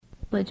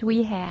privilege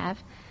we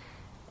have,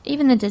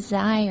 even the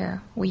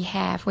desire we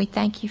have. We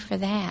thank you for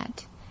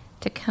that,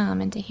 to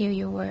come and to hear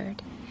your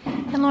word.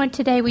 And Lord,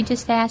 today we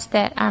just ask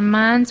that our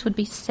minds would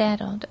be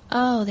settled.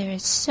 Oh, there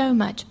is so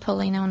much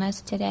pulling on us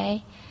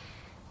today,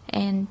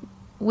 and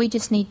we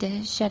just need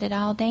to shut it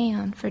all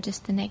down for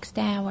just the next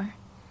hour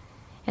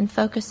and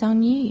focus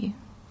on you.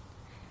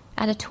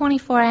 Out of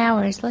 24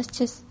 hours, let's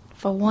just,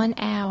 for 1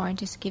 hour,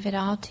 just give it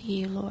all to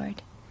you,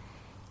 Lord.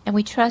 And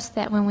we trust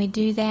that when we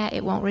do that,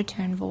 it won't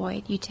return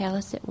void. You tell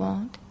us it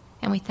won't.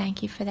 And we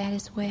thank you for that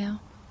as well.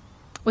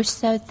 We're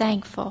so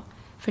thankful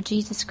for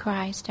Jesus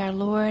Christ, our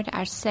Lord,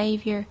 our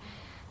Savior,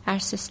 our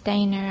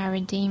Sustainer, our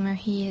Redeemer.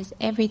 He is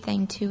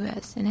everything to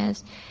us. And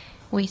as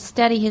we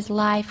study his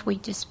life, we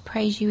just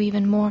praise you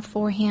even more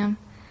for him.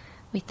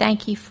 We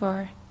thank you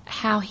for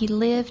how he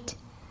lived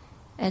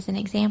as an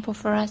example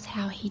for us,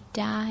 how he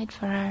died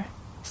for our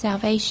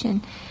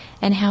salvation,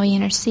 and how he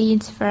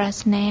intercedes for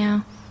us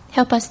now.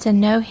 Help us to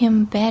know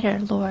him better,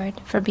 Lord,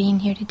 for being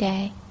here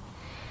today.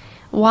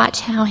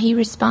 Watch how he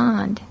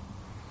responds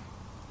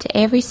to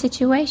every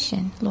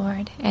situation,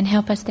 Lord, and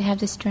help us to have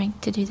the strength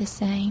to do the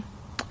same.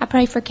 I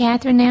pray for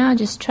Catherine now.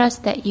 Just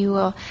trust that you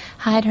will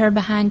hide her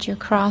behind your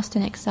cross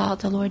and exalt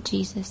the Lord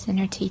Jesus in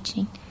her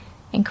teaching.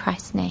 In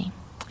Christ's name,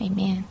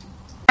 amen.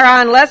 We're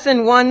on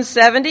Lesson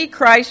 170,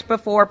 Christ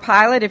before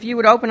Pilate. If you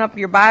would open up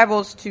your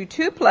Bibles to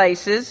two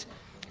places,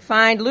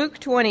 find Luke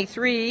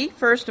 23,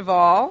 first of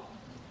all,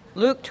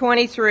 Luke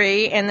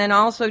 23, and then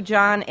also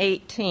John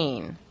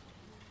 18.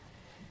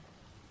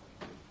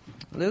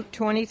 Luke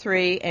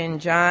 23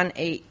 and John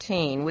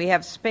 18. We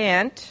have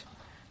spent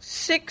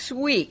 6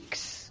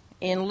 weeks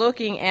in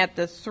looking at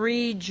the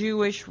 3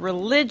 Jewish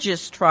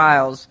religious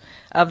trials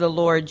of the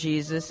Lord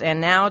Jesus,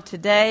 and now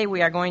today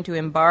we are going to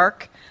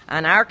embark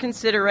on our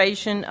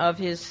consideration of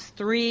his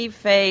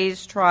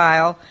 3-phase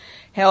trial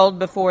held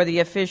before the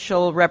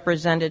official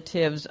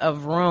representatives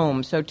of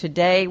Rome. So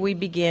today we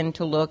begin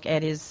to look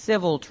at his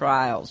civil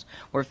trials.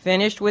 We're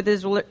finished with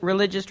his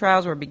religious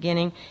trials. We're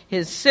beginning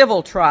his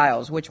civil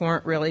trials, which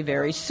weren't really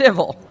very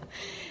civil.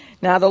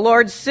 Now, the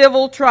Lord's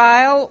civil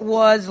trial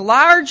was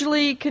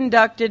largely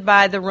conducted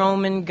by the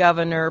Roman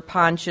governor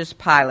Pontius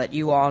Pilate.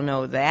 You all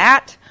know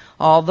that.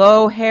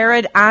 Although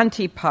Herod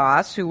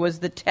Antipas, who was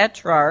the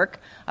tetrarch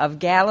of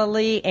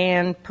Galilee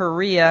and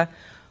Perea,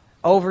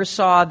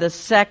 oversaw the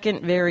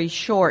second very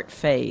short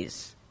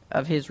phase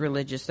of his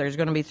religious. There's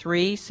going to be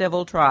 3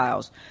 civil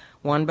trials.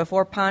 One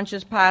before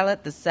Pontius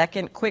Pilate, the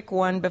second quick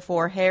one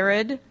before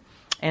Herod,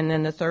 and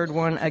then the third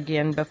one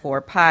again before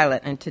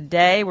Pilate. And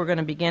today we're going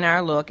to begin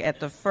our look at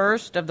the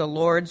first of the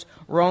Lord's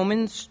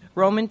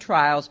Roman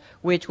trials,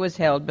 which was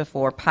held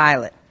before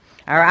Pilate.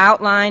 Our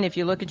outline, if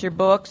you look at your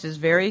books, is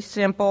very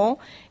simple.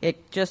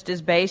 It just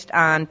is based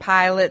on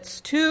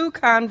Pilate's 2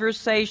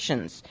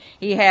 conversations.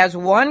 He has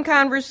one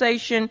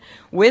conversation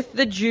with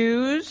the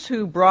Jews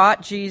who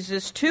brought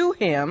Jesus to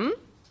him.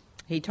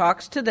 He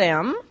talks to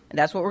them.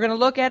 That's what we're going to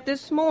look at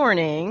this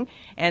morning.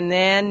 And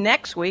then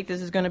next week,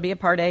 this is going to be a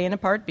part A and a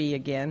part B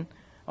again.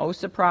 Oh,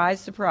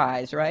 surprise,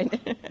 surprise, right?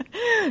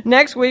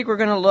 Next week, we're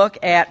going to look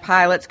at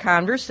Pilate's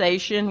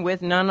conversation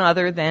with none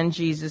other than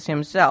Jesus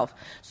himself.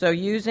 So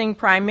using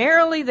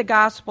primarily the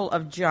Gospel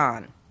of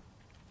John,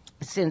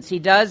 since he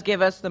does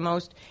give us the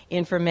most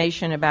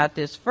information about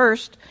this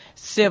first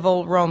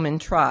civil Roman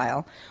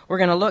trial, we're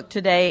going to look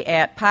today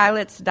at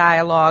Pilate's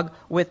dialogue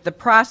with the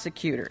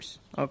prosecutors.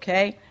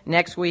 Okay?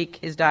 Next week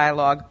is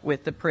dialogue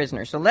with the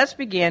prisoner. So let's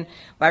begin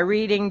by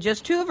reading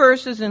just 2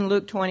 verses in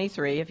Luke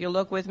 23. If you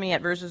look with me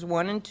at verses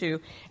 1 and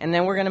 2, and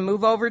then we're going to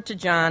move over to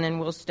John, and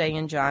we'll stay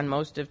in John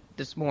most of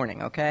this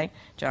morning, okay?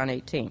 John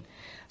 18.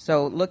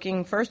 So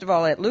looking first of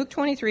all at Luke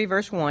 23,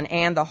 verse 1,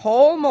 and the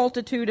whole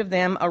multitude of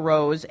them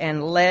arose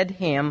and led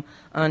him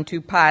unto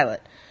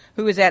Pilate.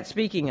 Who is that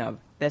speaking of?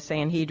 The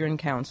Sanhedrin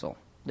Council,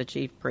 the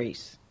chief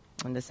priests,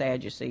 and the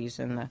Sadducees,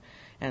 and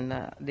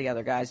the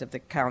other guys of the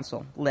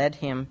council led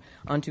him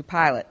unto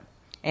Pilate.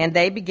 And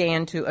they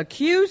began to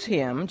accuse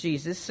him,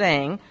 Jesus,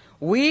 saying,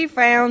 We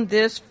found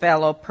this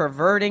fellow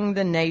perverting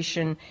the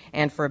nation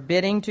and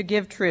forbidding to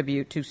give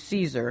tribute to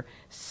Caesar,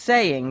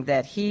 saying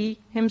that he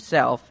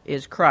himself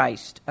is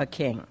Christ, a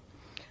king.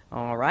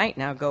 All right,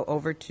 now go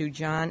over to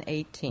John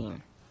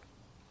 18.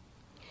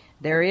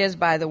 There is,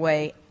 by the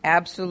way,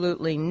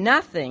 absolutely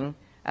nothing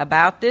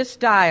about this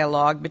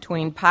dialogue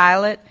between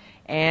Pilate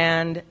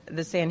and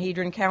the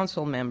Sanhedrin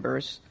Council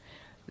members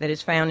that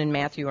is found in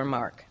Matthew or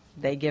Mark.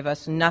 They give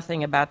us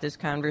nothing about this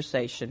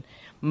conversation.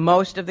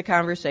 Most of the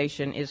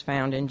conversation is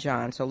found in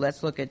John. So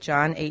let's look at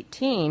John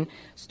 18,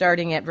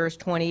 starting at verse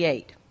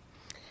 28.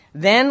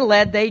 Then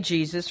led they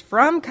Jesus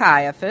from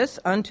Caiaphas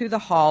unto the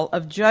hall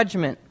of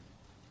judgment,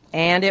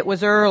 and it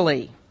was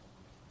early.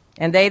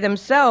 And they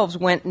themselves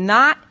went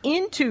not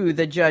into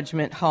the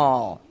judgment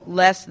hall,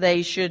 lest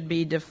they should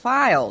be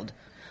defiled,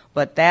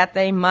 but that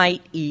they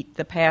might eat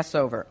the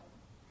Passover.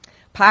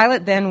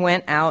 Pilate then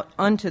went out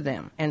unto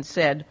them, and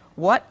said,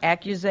 What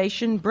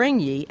accusation bring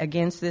ye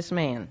against this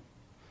man?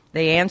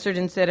 They answered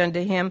and said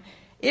unto him,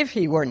 If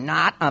he were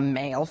not a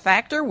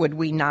malefactor, would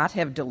we not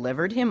have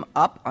delivered him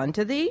up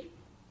unto thee?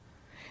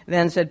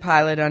 Then said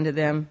Pilate unto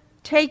them,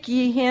 Take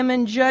ye him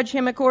and judge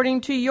him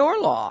according to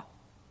your law.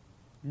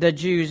 The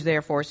Jews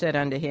therefore said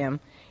unto him,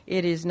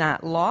 It is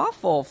not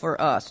lawful for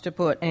us to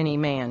put any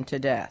man to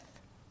death.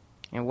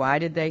 And why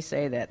did they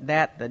say that?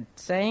 That the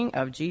saying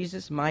of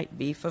Jesus might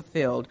be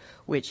fulfilled,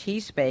 which he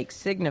spake,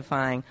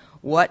 signifying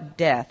what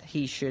death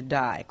he should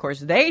die. Of course,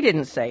 they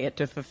didn't say it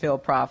to fulfill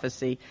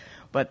prophecy,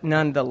 but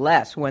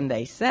nonetheless, when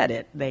they said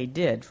it, they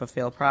did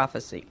fulfill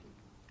prophecy.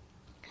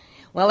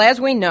 Well,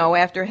 as we know,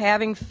 after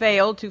having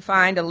failed to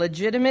find a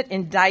legitimate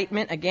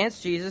indictment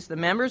against Jesus, the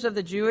members of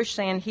the Jewish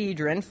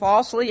Sanhedrin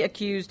falsely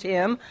accused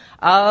him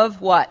of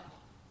what?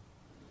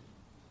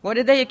 What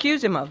did they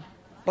accuse him of?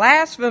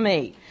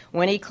 Blasphemy,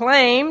 when he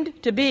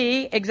claimed to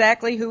be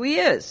exactly who he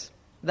is,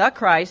 the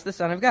Christ, the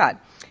Son of God.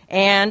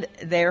 And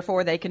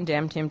therefore they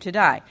condemned him to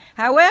die.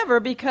 However,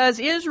 because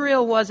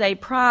Israel was a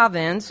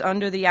province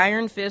under the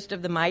iron fist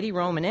of the mighty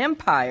Roman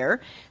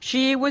Empire,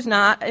 she was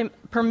not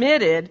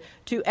permitted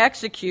to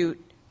execute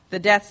the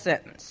death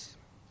sentence.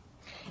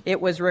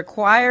 It was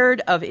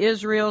required of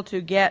Israel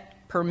to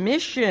get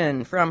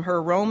permission from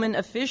her Roman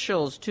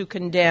officials to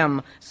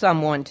condemn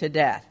someone to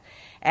death.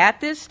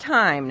 At this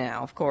time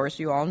now, of course,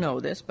 you all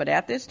know this, but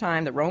at this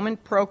time, the Roman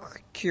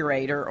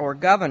procurator or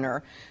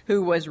governor,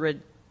 who was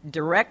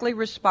directly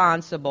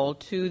responsible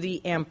to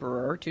the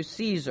emperor, to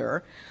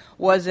Caesar,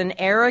 was an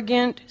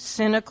arrogant,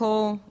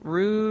 cynical,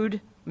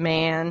 rude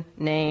man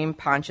named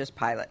Pontius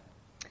Pilate.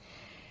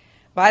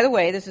 By the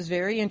way, this is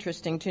very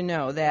interesting to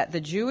know that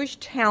the Jewish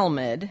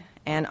Talmud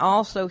and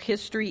also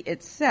history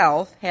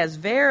itself has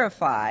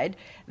verified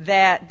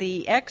that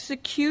the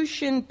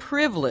execution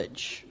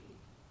privilege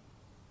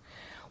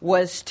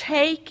was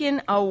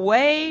taken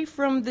away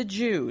from the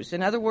Jews.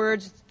 In other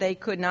words, they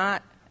could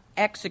not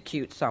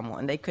execute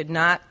someone. They could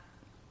not,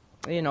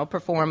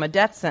 perform a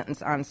death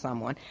sentence on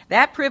someone.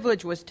 That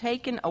privilege was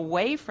taken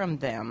away from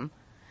them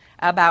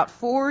about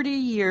 40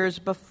 years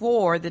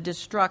before the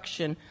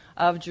destruction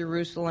of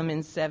Jerusalem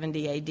in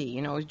 70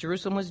 A.D.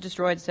 Jerusalem was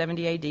destroyed in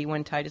 70 A.D.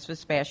 when Titus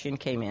Vespasian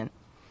came in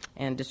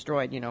and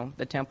destroyed,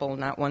 the temple.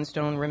 Not one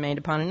stone remained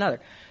upon another.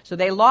 So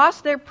they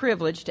lost their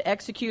privilege to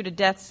execute a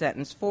death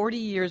sentence 40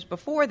 years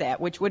before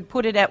that, which would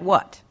put it at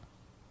what?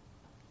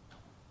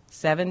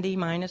 70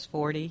 minus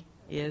 40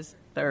 is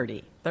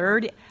 30.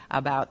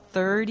 About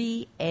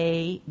 30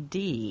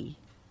 A.D.,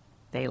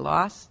 they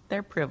lost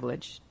their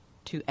privilege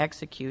to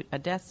execute a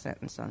death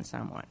sentence on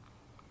someone,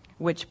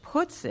 which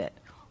puts it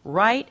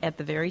right at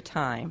the very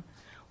time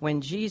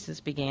when Jesus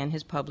began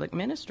his public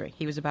ministry.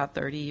 He was about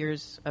 30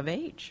 years of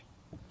age.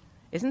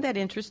 Isn't that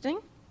interesting?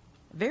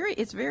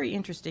 It's very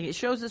interesting. It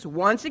shows us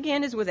once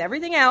again, as with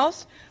everything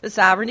else, the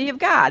sovereignty of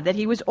God, that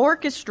he was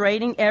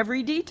orchestrating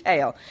every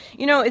detail.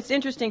 It's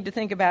interesting to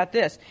think about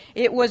this.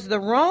 It was the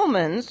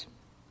Romans,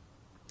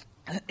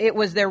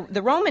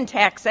 the Roman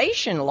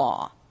taxation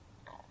law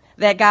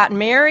that got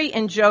Mary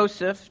and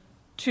Joseph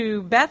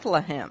to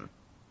Bethlehem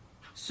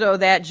so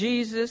that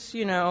Jesus,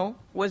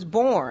 was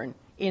born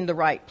in the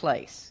right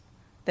place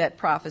that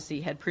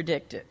prophecy had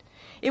predicted.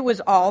 It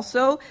was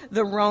also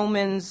the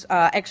Romans'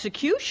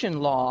 execution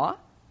law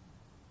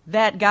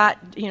that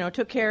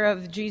took care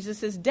of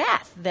Jesus'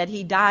 death, that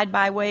he died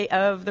by way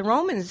of the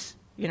Romans,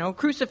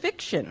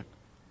 crucifixion,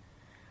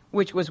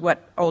 which was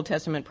what Old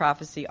Testament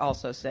prophecy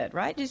also said,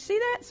 right? Did you see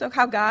that? So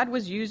how God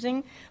was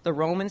using the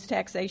Romans'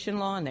 taxation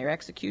law and their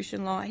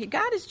execution law.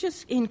 God is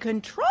just in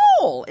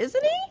control,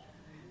 isn't he?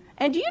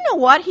 And do you know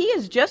what? He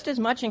is just as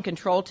much in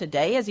control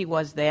today as he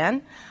was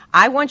then.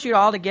 I want you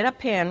all to get a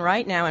pen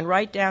right now and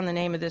write down the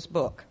name of this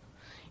book.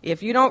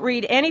 If you don't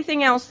read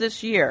anything else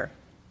this year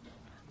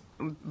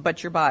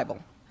but your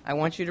Bible, I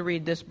want you to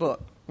read this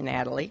book,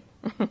 Natalie.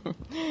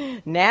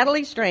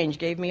 Natalie Strange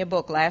gave me a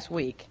book last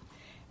week,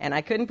 and I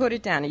couldn't put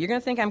it down. Now, you're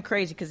going to think I'm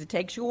crazy because it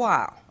takes you a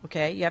while,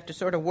 okay? You have to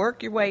sort of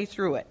work your way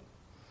through it.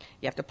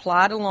 You have to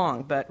plod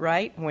along, but,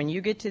 right, when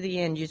you get to the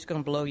end, it's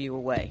going to blow you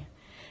away.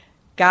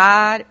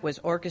 God was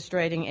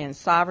orchestrating and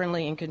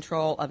sovereignly in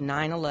control of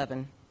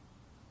 9/11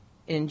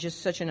 in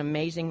just such an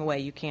amazing way.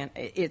 You can't.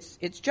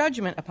 It's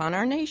judgment upon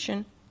our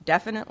nation,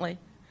 definitely.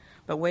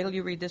 But wait till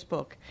you read this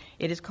book.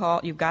 It is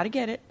called. You've got to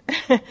get it.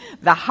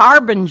 The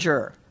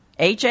Harbinger.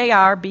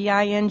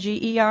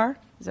 Harbinger.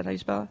 Is that how you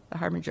spell it? The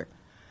Harbinger.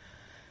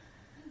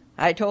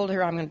 I told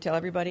her I'm going to tell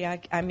everybody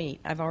I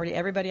meet.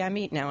 Everybody I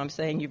meet now. I'm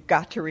saying you've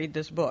got to read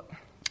this book,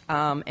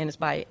 and it's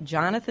by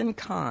Jonathan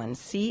Cahn.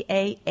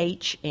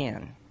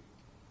 Cahn.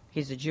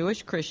 He's a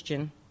Jewish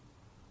Christian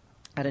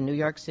out of New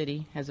York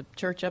City. Has a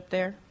church up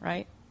there,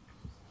 right?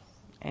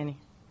 And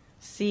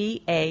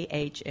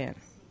Cahn.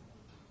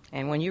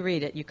 And when you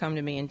read it, you come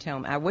to me and tell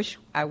me. I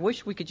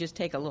wish we could just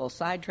take a little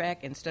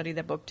sidetrack and study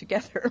that book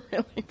together,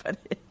 really. But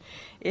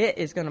it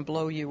is going to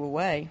blow you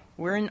away.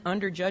 We're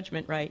under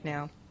judgment right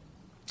now.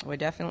 We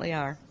definitely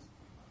are.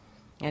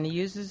 And he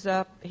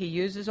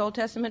uses Old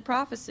Testament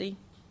prophecy,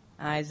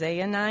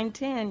 Isaiah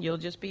 9:10. You'll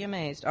just be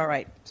amazed. All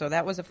right. So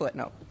that was a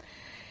footnote.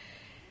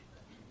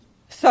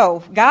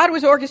 So God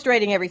was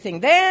orchestrating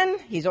everything then.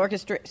 He's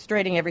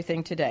orchestrating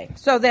everything today.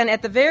 So then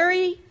at the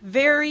very,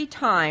 very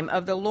time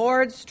of the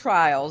Lord's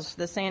trials,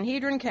 the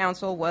Sanhedrin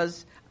Council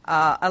was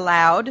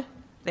allowed.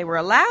 They were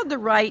allowed the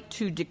right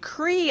to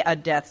decree a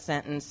death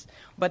sentence,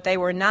 but they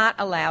were not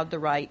allowed the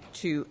right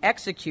to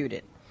execute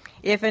it.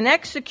 If an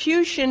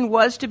execution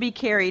was to be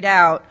carried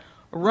out,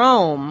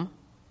 Rome,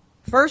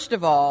 first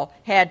of all,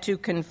 had to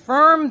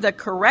confirm the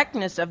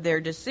correctness of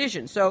their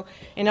decision. So,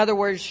 in other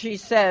words, she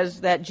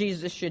says that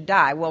Jesus should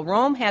die. Well,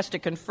 Rome has to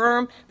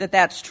confirm that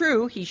that's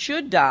true. He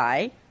should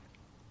die.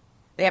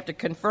 They have to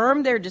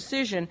confirm their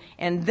decision,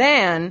 and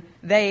then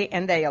they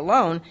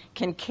alone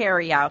can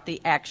carry out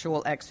the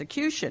actual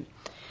execution.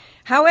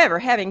 However,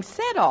 having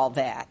said all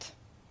that,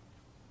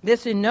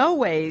 this in no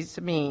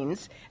ways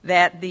means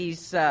that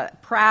these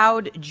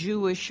proud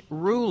Jewish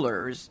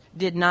rulers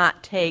did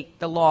not take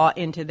the law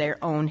into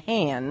their own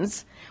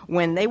hands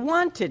when they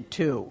wanted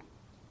to.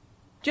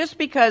 Just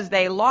because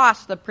they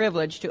lost the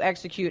privilege to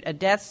execute a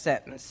death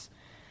sentence,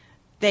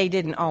 they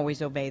didn't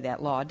always obey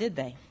that law, did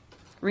they?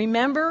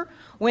 Remember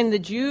when the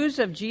Jews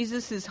of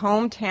Jesus'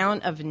 hometown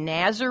of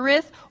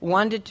Nazareth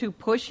wanted to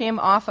push him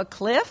off a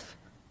cliff?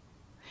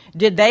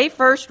 Did they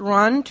first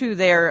run to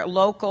their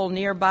local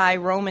nearby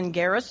Roman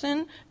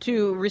garrison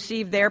to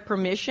receive their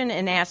permission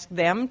and ask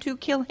them to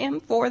kill him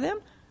for them?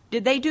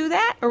 Did they do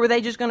that, or were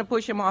they just going to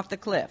push him off the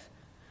cliff?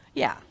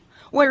 Yeah.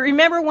 Well,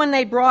 remember when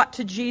they brought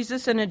to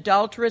Jesus an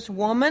adulterous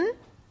woman?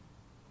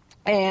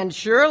 And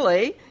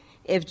surely,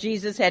 if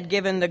Jesus had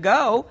given the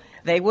go,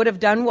 they would have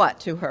done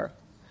what to her?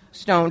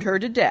 Stoned her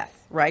to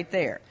death right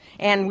there.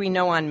 And we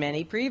know on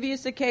many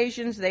previous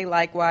occasions they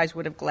likewise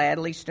would have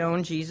gladly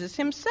stoned Jesus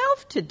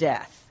himself to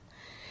death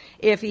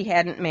if he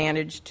hadn't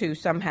managed to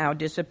somehow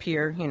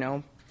disappear,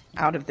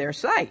 out of their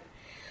sight.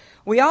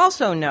 We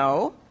also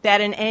know that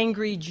an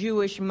angry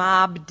Jewish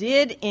mob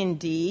did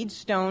indeed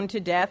stone to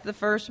death the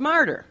first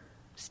martyr,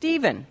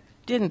 Stephen,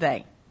 didn't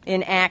they?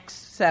 In Acts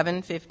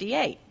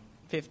 7:58,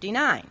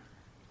 59.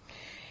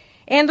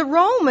 And the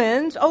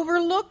Romans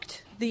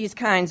overlooked these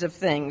kinds of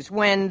things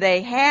when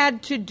they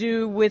had to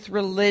do with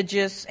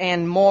religious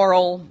and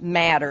moral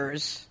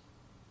matters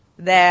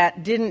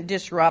that didn't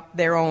disrupt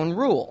their own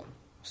rule.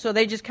 So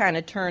they just kind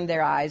of turned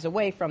their eyes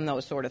away from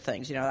those sort of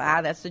things.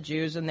 That's the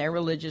Jews and their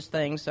religious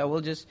things, so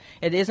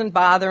it isn't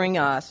bothering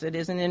us. It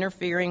isn't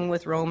interfering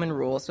with Roman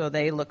rule, so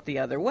they looked the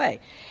other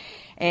way.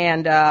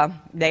 And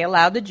they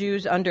allowed the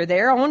Jews under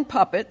their own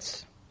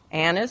puppets,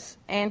 Annas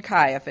and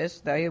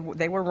Caiaphas, they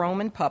were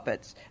Roman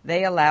puppets.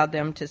 They allowed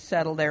them to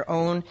settle their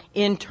own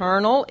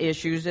internal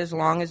issues as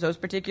long as those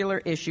particular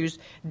issues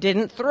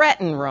didn't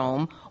threaten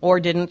Rome or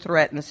didn't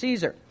threaten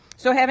Caesar.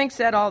 So having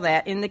said all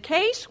that, in the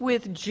case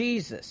with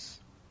Jesus,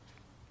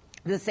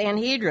 the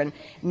Sanhedrin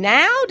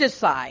now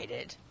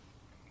decided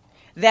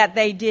that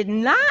they did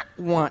not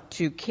want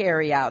to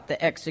carry out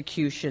the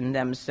execution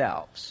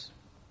themselves.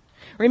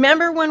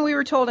 Remember when we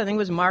were told, I think it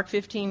was Mark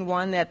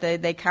 15:1, that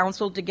they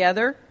counseled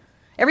together?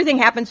 Everything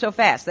happened so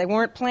fast. They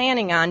weren't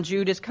planning on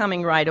Judas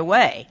coming right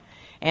away.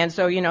 And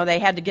so, they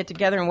had to get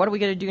together, and what are we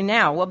going to do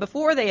now? Well,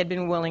 before they had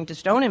been willing to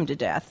stone him to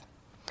death.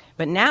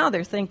 But now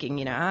they're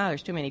thinking,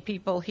 there's too many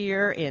people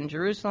here in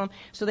Jerusalem.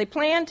 So they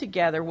planned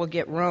together, we'll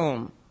get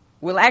Rome.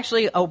 We'll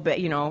actually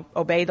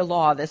obey the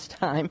law this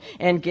time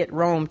and get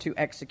Rome to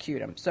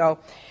execute him. So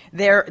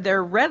they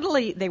were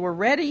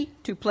ready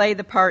to play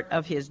the part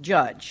of his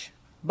judge.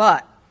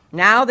 But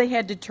now they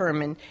had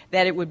determined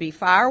that it would be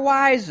far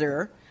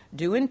wiser,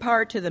 due in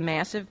part to the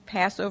massive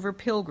Passover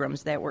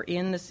pilgrims that were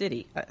in the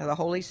city, the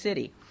holy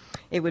city,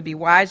 it would be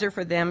wiser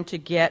for them to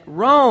get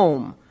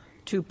Rome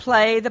to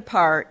play the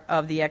part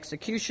of the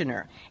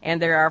executioner. And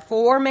there are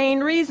 4 main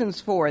reasons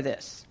for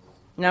this.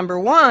 Number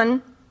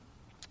 1,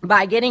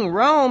 by getting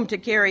Rome to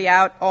carry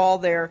out all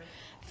their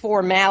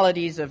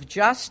formalities of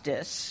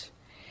justice,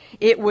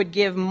 it would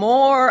give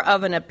more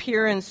of an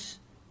appearance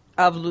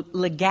of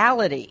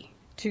legality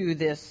to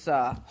this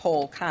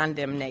whole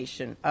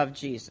condemnation of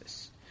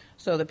Jesus.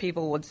 So the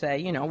people would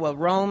say, well,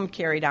 Rome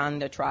carried on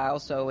the trial,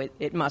 so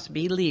it must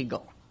be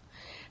legal.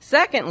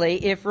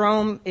 Secondly, if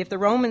the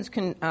Romans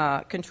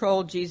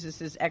controlled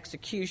Jesus'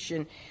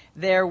 execution,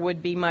 there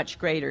would be much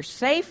greater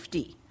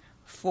safety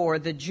for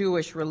the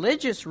Jewish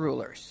religious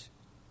rulers.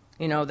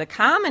 The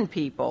common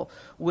people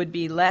would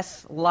be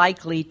less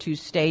likely to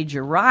stage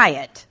a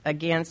riot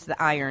against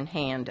the iron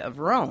hand of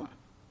Rome,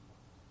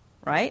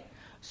 right?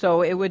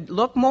 So it would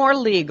look more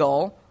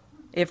legal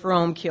if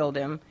Rome killed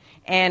him,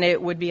 and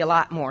it would be a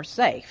lot more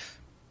safe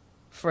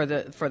for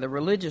the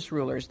religious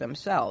rulers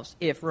themselves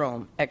if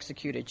Rome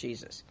executed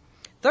Jesus.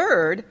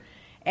 Third,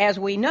 as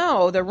we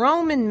know, the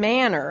Roman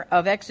manner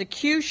of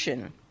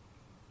execution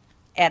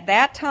at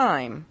that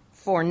time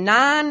for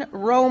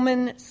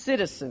non-Roman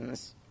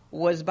citizens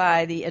was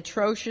by the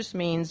atrocious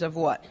means of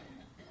what?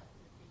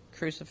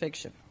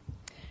 Crucifixion.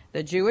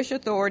 The Jewish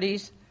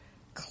authorities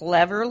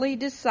cleverly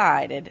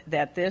decided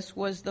that this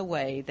was the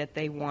way that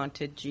they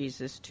wanted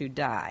Jesus to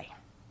die.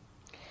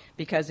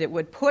 because it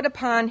would put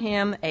upon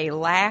him a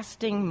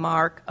lasting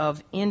mark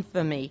of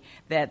infamy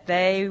that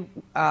they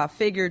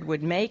figured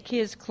would make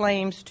his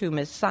claims to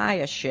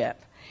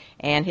messiahship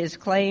and his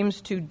claims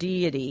to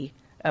deity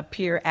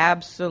appear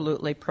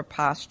absolutely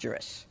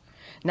preposterous,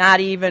 not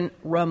even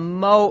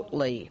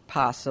remotely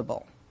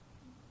possible.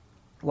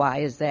 Why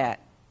is that?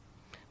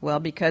 Well,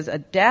 because a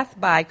death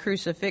by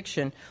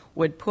crucifixion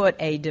would put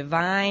a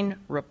divine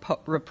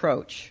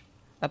reproach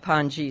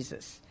upon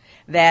Jesus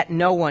that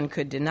no one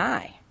could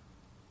deny.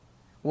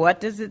 What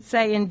does it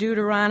say in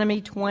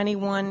Deuteronomy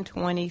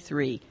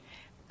 21:23?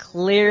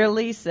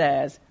 Clearly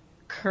says,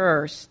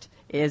 "Cursed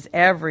is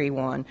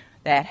everyone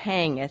that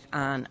hangeth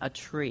on a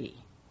tree."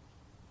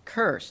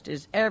 Cursed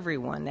is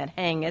everyone that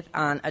hangeth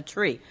on a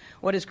tree.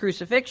 What is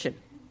crucifixion?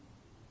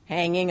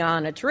 Hanging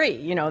on a tree.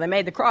 You know, they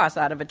made the cross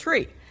out of a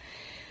tree.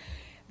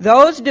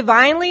 Those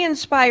divinely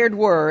inspired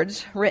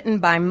words written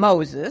by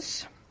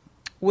Moses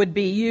would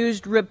be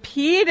used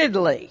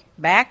repeatedly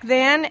back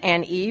then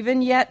and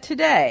even yet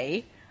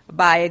today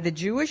by the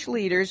Jewish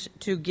leaders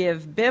to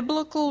give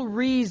biblical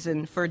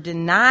reason for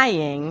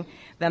denying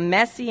the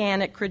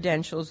messianic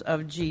credentials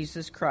of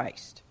Jesus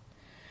Christ.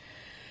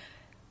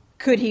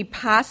 Could he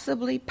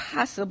possibly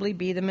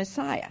be the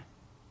Messiah?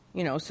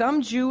 You know,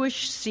 some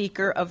Jewish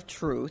seeker of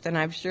truth, and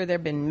I'm sure there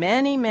have been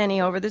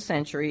many over the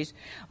centuries,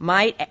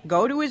 might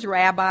go to his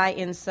rabbi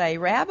and say,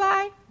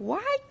 "Rabbi,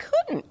 why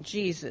couldn't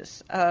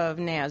Jesus of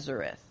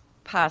Nazareth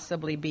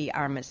possibly be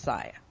our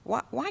Messiah?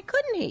 Why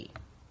couldn't he?"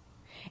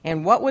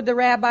 And what would the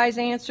rabbi's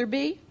answer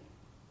be?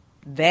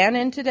 Then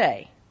and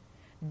today,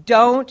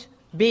 don't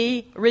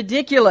be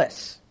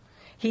ridiculous.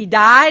 He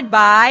died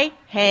by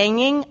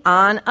hanging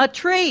on a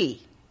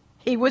tree.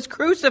 He was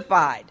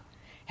crucified.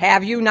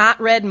 Have you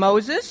not read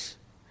Moses?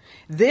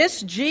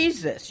 This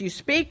Jesus you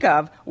speak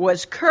of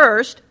was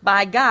cursed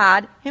by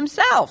God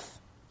himself.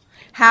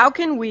 How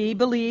can we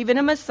believe in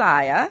a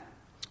Messiah,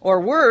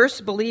 or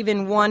worse, believe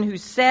in one who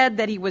said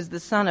that he was the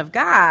Son of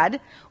God,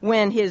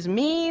 when his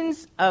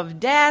means of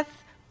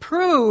death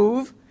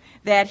prove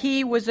that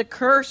he was a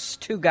curse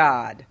to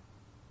God?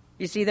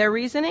 You see their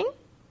reasoning?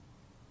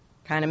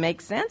 Kind of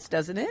makes sense,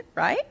 doesn't it?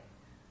 Right?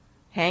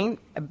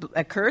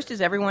 Accursed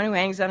is everyone who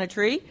hangs on a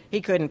tree. He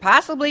couldn't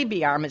possibly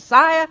be our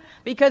Messiah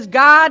because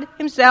God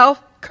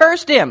himself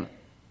cursed him.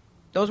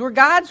 Those were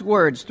God's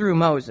words through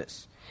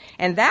Moses.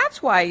 And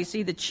that's why you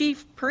see the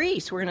chief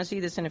priests, we're going to see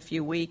this in a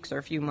few weeks or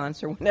a few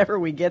months or whenever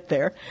we get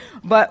there,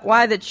 but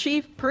why the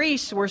chief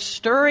priests were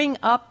stirring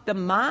up the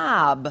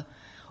mob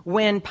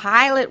when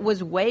Pilate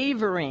was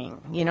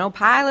wavering. You know,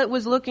 Pilate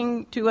was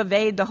looking to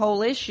evade the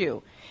whole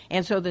issue.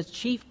 And so the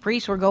chief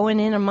priests were going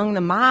in among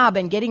the mob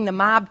and getting the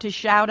mob to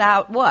shout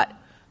out what?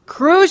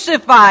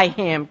 Crucify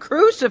him,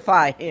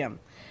 crucify him.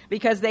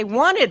 Because they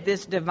wanted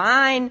this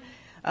divine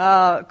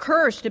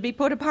curse to be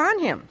put upon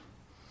him.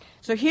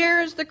 So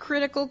here's the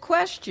critical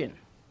question.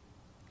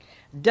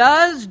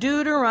 Does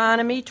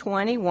Deuteronomy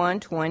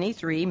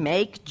 21:23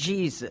 make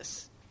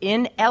Jesus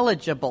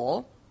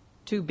ineligible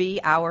to be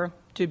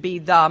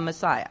the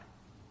Messiah,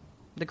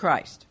 the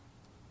Christ?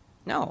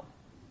 No.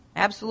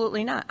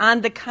 Absolutely not.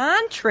 On the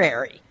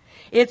contrary,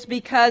 it's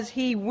because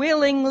he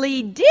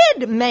willingly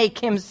did make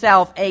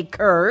himself a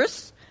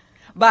curse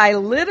by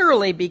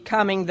literally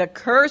becoming the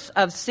curse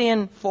of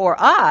sin for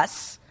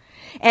us,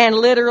 and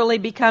literally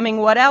becoming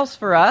what else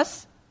for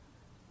us?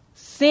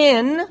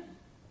 Sin.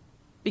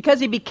 Because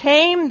he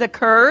became the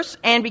curse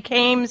and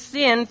became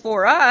sin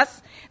for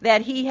us,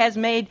 that he has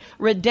made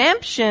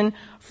redemption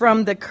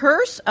from the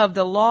curse of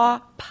the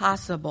law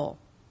possible.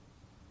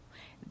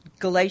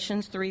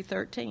 Galatians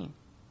 3:13.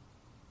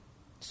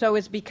 So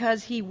it's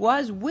because he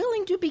was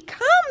willing to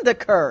become the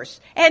curse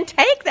and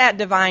take that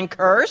divine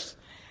curse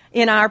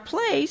in our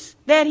place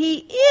that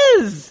he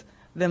is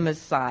the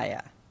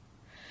Messiah.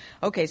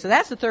 Okay, so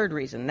that's the third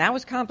reason. That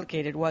was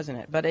complicated, wasn't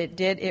it? But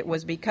it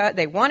was because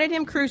they wanted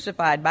him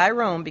crucified by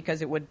Rome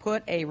because it would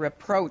put a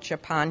reproach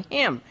upon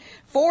him.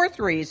 Fourth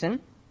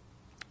reason,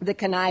 the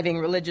conniving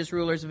religious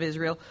rulers of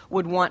Israel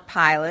would want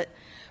Pilate,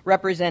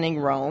 representing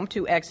Rome,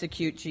 to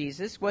execute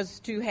Jesus,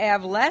 was to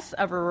have less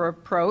of a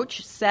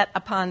reproach set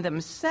upon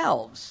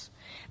themselves.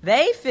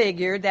 They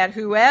figured that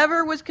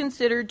whoever was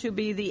considered to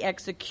be the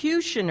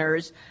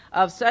executioners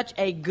of such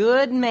a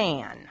good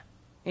man,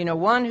 you know,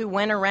 one who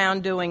went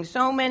around doing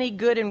so many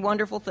good and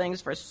wonderful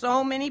things for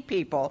so many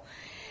people,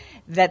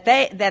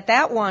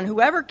 that one,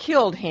 whoever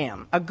killed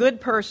him, a good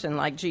person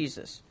like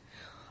Jesus,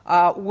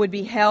 would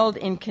be held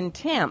in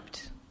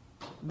contempt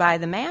by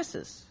the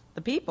masses,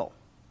 the people.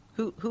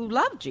 Who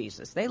loved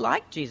Jesus. They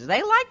liked Jesus.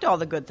 They liked all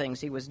the good things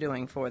he was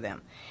doing for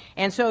them.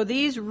 And so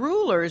these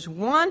rulers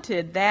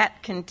wanted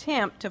that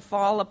contempt to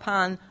fall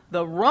upon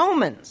the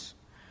Romans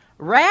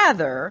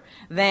rather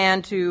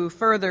than to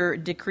further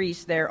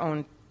decrease their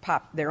own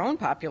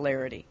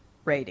popularity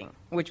rating,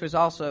 which was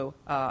also,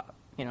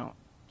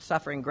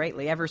 suffering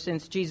greatly ever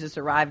since Jesus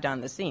arrived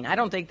on the scene. I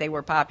don't think they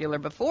were popular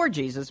before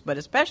Jesus, but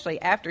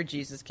especially after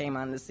Jesus came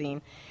on the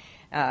scene,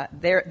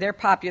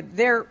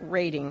 Their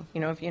rating,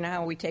 if you know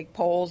how we take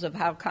polls of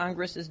how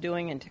Congress is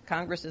doing, and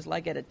Congress is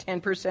like at a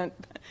 10%.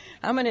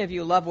 How many of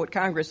you love what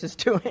Congress is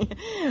doing?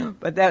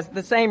 But that's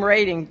the same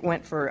rating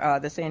went for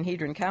the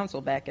Sanhedrin Council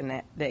back in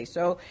that day.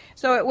 So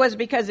it was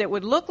because it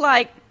would look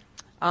like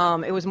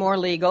it was more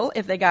legal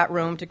if they got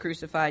Rome to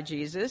crucify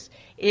Jesus.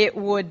 It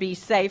would be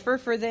safer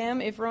for them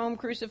if Rome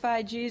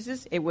crucified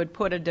Jesus. It would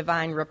put a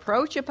divine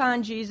reproach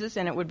upon Jesus,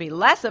 and it would be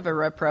less of a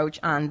reproach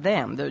on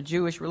them, the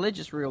Jewish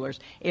religious rulers,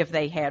 if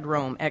they had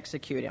Rome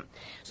execute him.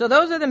 So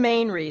those are the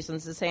main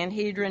reasons the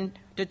Sanhedrin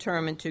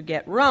determined to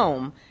get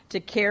Rome to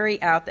carry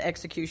out the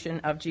execution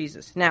of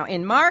Jesus. Now,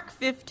 in Mark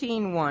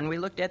 15:1, we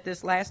looked at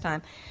this last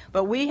time,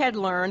 but we had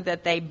learned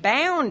that they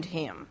bound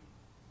him,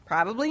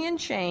 probably in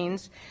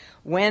chains,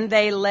 when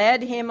they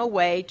led him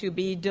away to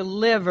be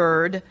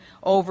delivered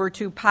over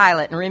to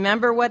Pilate. And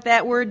remember what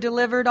that word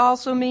delivered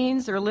also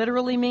means, or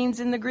literally means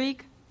in the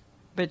Greek?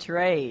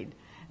 Betrayed.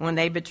 When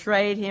they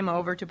betrayed him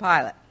over to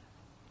Pilate.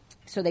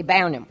 So they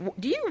bound him.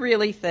 Do you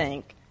really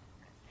think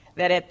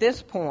that at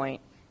this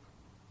point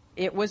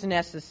it was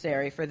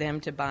necessary for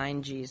them to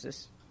bind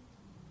Jesus?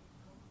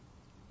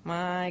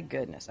 My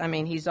goodness. I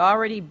mean, he's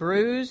already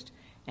bruised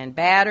and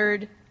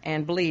battered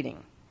and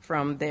bleeding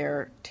from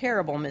their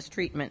terrible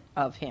mistreatment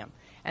of him.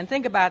 And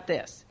think about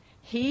this.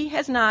 He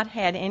has not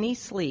had any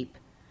sleep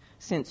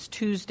since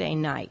Tuesday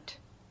night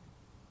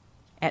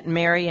at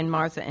Mary and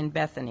Martha and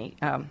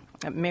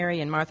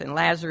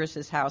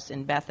Lazarus' house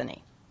in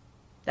Bethany.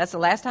 That's the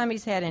last time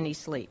he's had any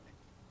sleep.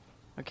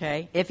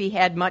 Okay? If he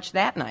had much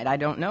that night, I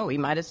don't know. He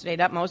might have stayed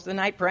up most of the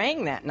night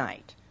praying that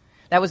night.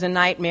 That was the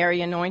night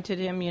Mary anointed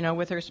him,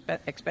 with her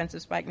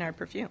expensive spikenard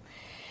perfume.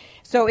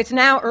 So it's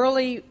now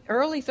early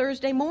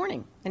Thursday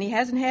morning, and he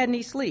hasn't had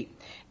any sleep.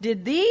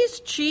 Did these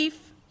chief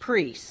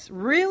priests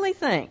really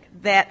think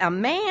that a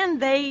man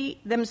they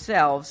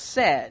themselves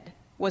said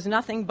was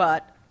nothing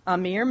but a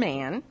mere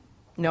man,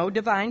 no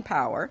divine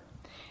power,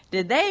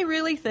 did they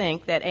really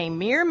think that a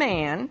mere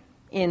man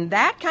in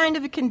that kind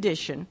of a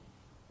condition,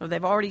 where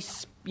they've already,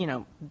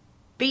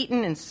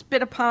 beaten and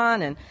spit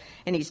upon, and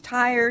he's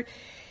tired,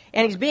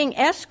 and he's being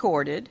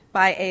escorted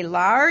by a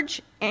large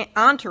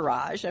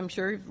entourage, I'm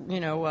sure,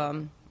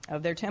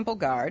 of their temple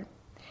guard,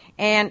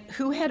 and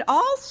who had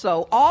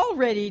also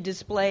already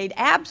displayed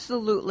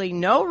absolutely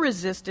no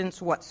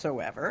resistance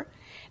whatsoever,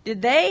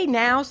 did they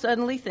now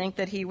suddenly think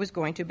that he was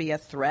going to be a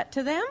threat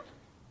to them?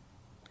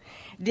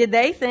 Did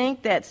they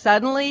think that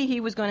suddenly he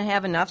was going to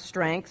have enough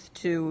strength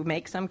to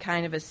make some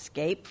kind of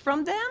escape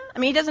from them? I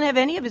mean, he doesn't have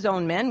any of his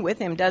own men with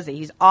him, does he?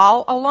 He's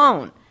all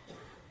alone.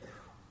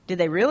 Did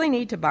they really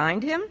need to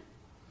bind him?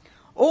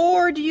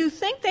 Or do you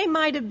think they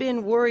might have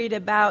been worried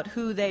about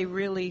who they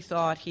really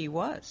thought he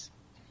was?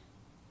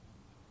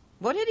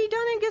 What had he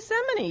done in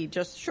Gethsemane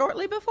just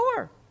shortly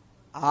before?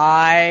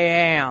 I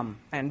am.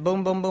 And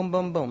boom, boom, boom,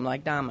 boom, boom,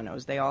 like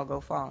dominoes. They all go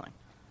falling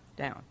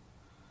down.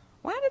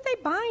 Why did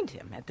they bind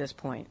him at this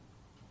point?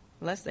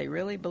 Unless they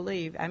really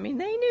believed. I mean,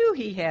 they knew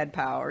he had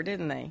power,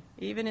 didn't they?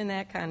 Even in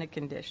that kind of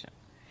condition.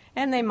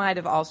 And they might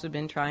have also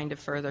been trying to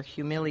further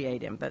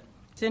humiliate him, but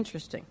it's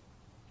interesting.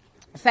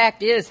 The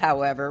fact is,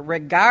 however,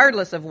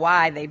 regardless of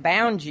why they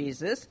bound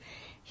Jesus,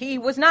 he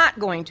was not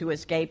going to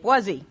escape,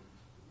 was he?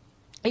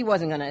 He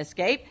wasn't going to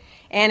escape,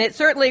 and it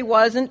certainly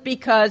wasn't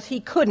because he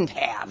couldn't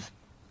have,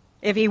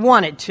 if he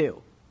wanted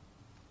to.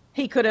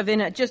 He could have,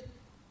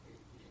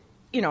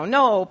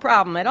 no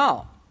problem at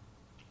all.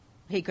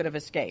 He could have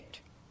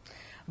escaped.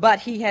 But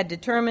he had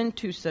determined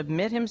to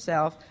submit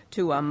himself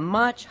to a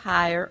much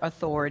higher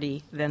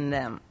authority than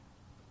them.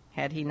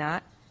 Had he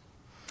not?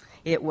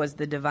 It was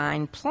the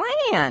divine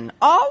plan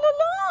all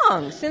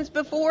along, since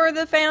before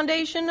the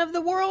foundation of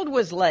the world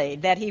was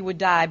laid, that he would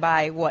die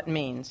by what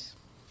means?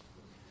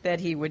 That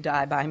he would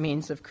die by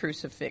means of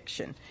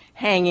crucifixion,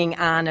 hanging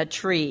on a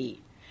tree,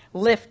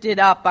 lifted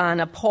up on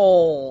a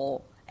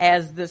pole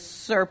as the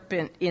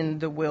serpent in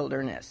the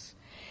wilderness.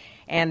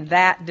 And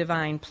that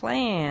divine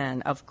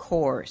plan, of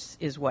course,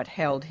 is what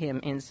held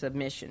him in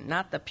submission,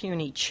 not the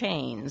puny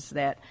chains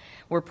that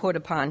were put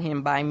upon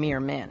him by mere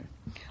men.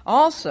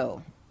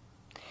 Also,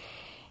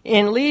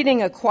 in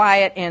leading a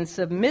quiet and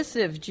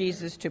submissive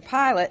Jesus to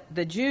Pilate,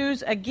 the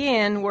Jews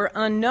again were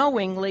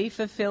unknowingly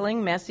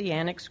fulfilling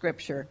Messianic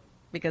scripture,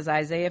 because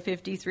Isaiah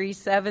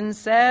 53:7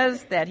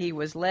 says that he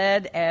was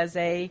led as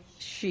a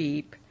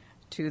sheep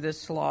to the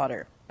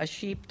slaughter. A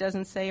sheep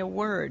doesn't say a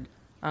word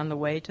on the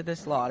way to the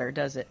slaughter,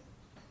 does it?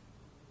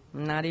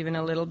 Not even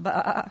a little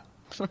bah.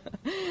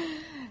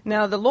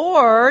 Now, the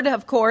Lord,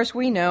 of course,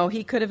 we know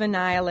he could have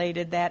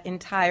annihilated that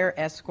entire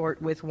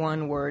escort with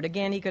one word.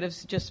 Again, he could have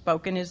just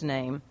spoken his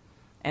name,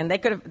 and they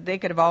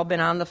could have all been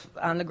on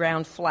the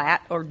ground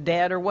flat or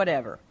dead or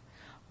whatever.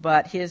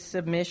 But his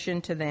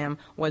submission to them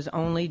was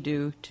only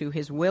due to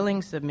his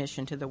willing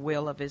submission to the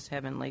will of his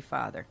heavenly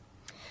Father.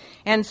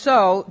 And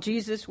so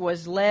Jesus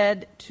was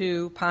led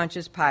to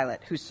Pontius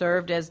Pilate, who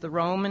served as the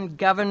Roman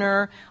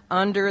governor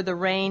under the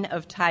reign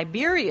of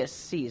Tiberius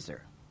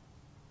Caesar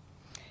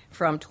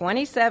from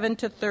 27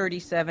 to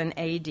 37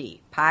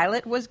 A.D.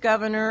 Pilate was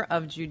governor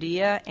of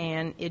Judea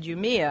and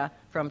Idumea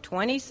from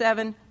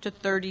 27 to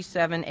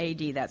 37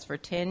 AD. That's for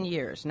 10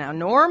 years. Now,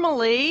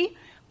 normally,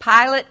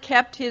 Pilate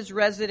kept his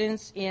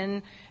residence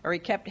he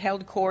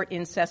held court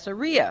in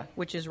Caesarea,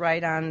 which is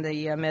right on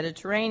the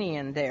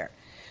Mediterranean there.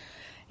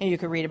 And you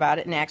can read about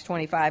it in Acts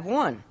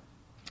 25:1.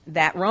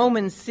 That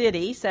Roman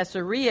city,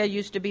 Caesarea,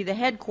 used to be the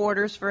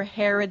headquarters for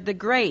Herod the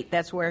Great.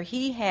 That's where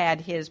he had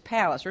his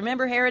palace.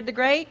 Remember Herod the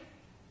Great?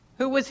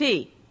 Who was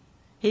he?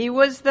 He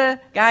was the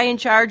guy in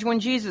charge when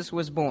Jesus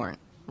was born.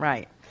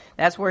 Right.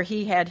 That's where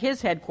he had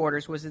his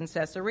headquarters, was in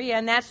Caesarea,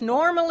 and that's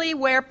normally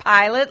where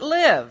Pilate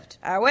lived.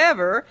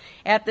 However,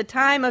 at the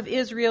time of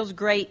Israel's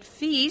great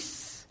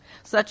feasts,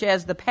 such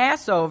as the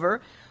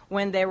Passover,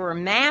 when there were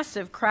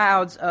massive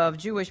crowds of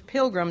Jewish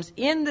pilgrims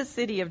in the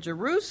city of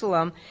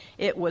Jerusalem,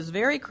 it was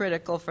very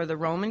critical for the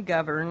Roman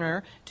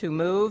governor to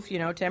move,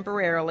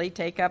 temporarily,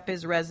 take up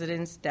his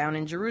residence down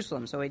in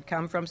Jerusalem. So he'd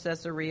come from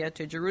Caesarea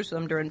to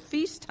Jerusalem during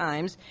feast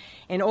times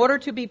in order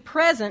to be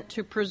present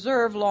to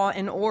preserve law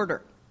and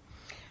order.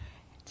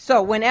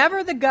 So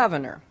whenever the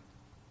governor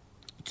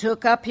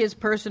took up his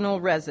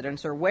personal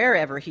residence, or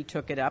wherever he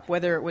took it up,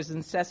 whether it was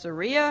in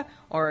Caesarea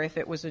or if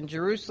it was in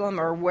Jerusalem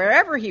or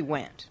wherever he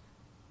went,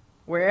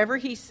 wherever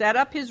he set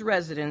up his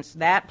residence,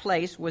 that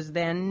place was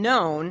then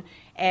known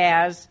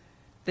as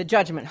the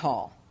judgment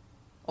hall,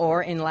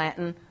 or in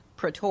Latin,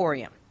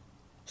 praetorium.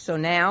 So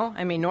now,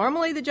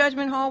 normally the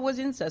judgment hall was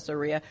in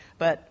Caesarea,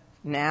 but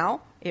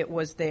now it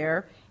was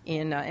there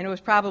and it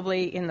was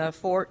probably in the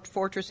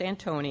Fortress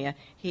Antonia.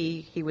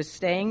 He was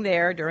staying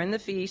there during the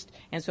feast,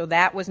 and so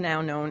that was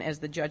now known as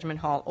the judgment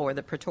hall or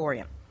the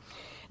praetorium.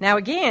 Now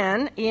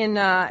again, in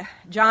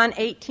John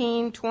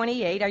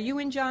 18:28, are you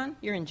in John?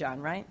 You're in John,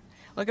 right?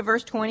 Look at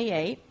verse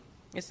 28.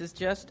 This is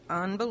just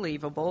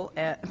unbelievable.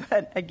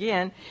 But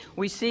again,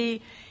 we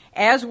see,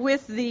 as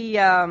with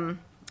the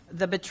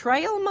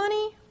betrayal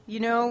money,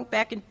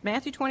 back in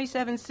Matthew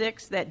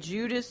 27:6, that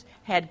Judas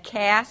had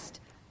cast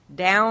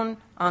down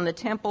on the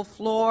temple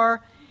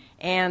floor,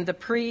 and the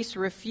priests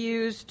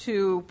refused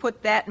to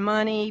put that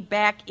money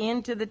back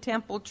into the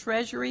temple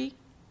treasury.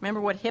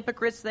 Remember what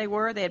hypocrites they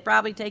were? They had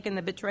probably taken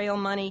the betrayal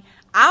money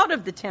out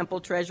of the temple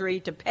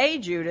treasury to pay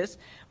Judas,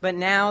 but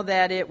now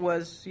that it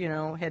was,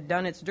 had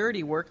done its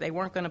dirty work, they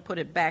weren't going to put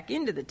it back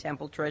into the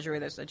temple treasury.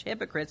 They're such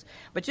hypocrites.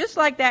 But just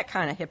like that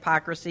kind of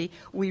hypocrisy,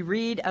 we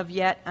read of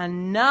yet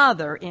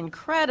another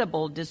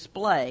incredible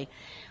display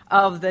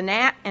of the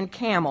gnat and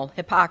camel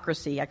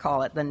hypocrisy, I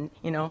call it.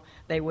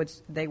 They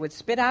would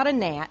spit out a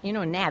gnat.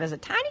 A gnat is a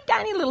tiny,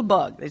 tiny little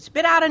bug. They'd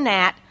spit out a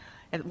gnat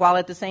while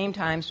at the same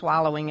time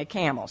swallowing a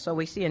camel. So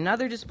we see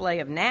another display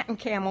of gnat and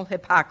camel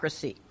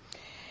hypocrisy.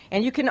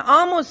 And you can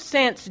almost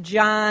sense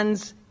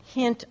John's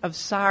hint of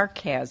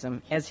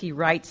sarcasm as he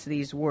writes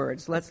these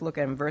words. Let's look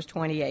at them. Verse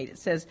 28. It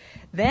says,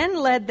 "Then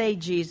led they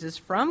Jesus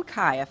from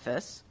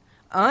Caiaphas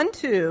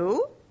unto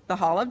the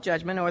hall of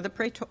judgment, or the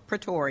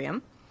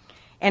praetorium,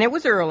 and it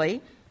was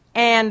early,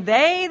 and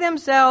they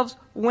themselves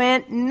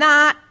went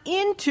not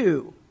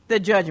into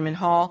the judgment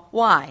hall."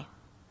 Why?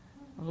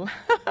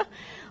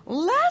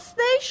 "Lest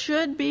they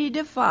should be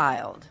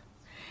defiled,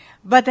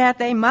 but that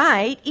they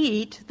might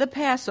eat the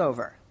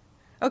Passover."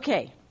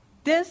 Okay,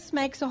 this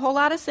makes a whole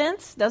lot of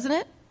sense, doesn't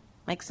it?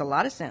 Makes a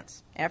lot of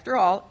sense. After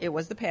all, it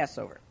was the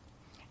Passover.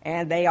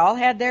 And they all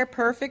had their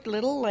perfect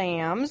little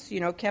lambs,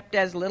 kept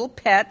as little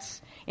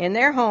pets in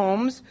their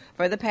homes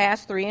for the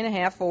past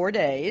 3.5, 4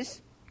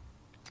 days.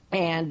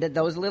 And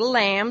those little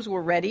lambs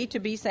were ready to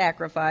be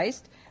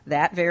sacrificed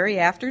that very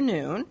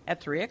afternoon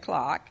at 3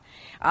 o'clock.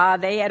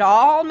 They had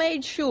all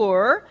made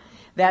sure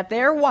that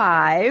their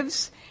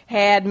wives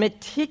had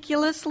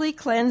meticulously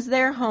cleansed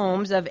their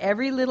homes of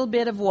every little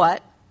bit of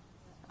what?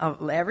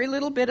 Of every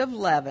little bit of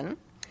leaven.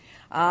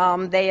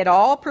 They had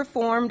all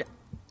performed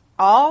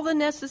all the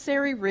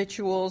necessary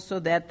rituals so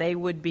that they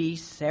would be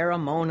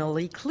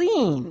ceremonially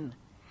clean,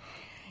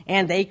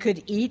 and they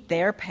could eat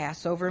their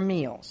Passover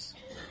meals.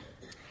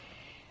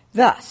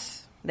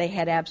 Thus, they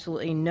had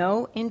absolutely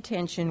no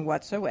intention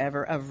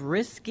whatsoever of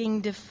risking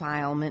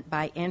defilement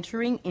by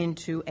entering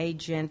into a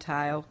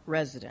Gentile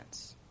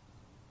residence.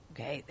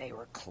 Okay, they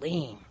were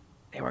clean.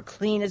 They were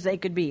clean as they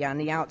could be on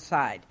the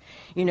outside.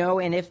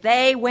 And if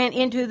they went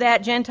into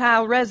that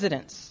Gentile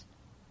residence,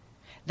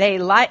 there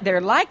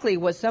likely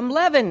was some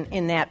leaven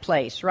in that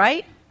place,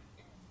 right?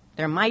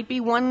 There might be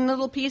one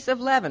little piece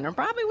of leaven. There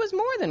probably was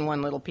more than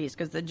one little piece,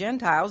 because the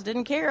Gentiles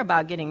didn't care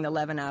about getting the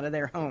leaven out of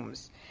their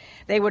homes.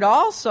 They would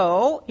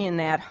also, in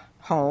that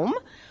home,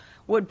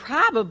 would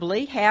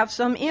probably have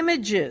some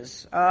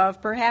images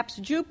of perhaps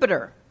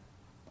Jupiter,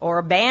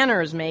 or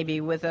banners maybe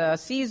with a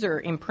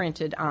Caesar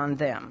imprinted on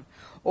them,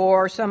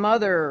 or some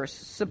other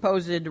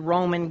supposed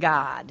Roman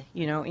god,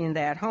 in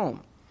that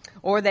home.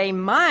 Or they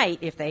might,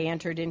 if they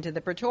entered into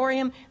the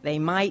praetorium, they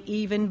might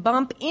even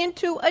bump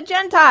into a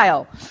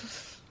Gentile,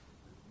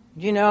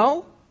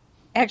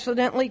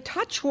 accidentally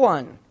touch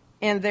one,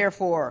 and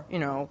therefore,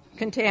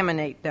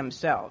 contaminate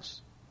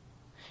themselves.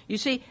 You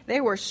see,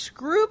 they were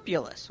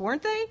scrupulous,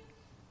 weren't they,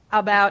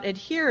 about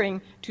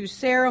adhering to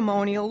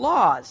ceremonial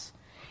laws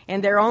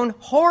and their own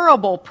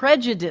horrible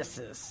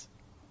prejudices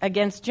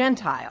against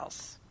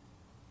Gentiles.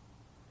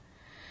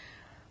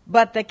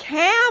 But the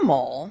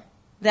camel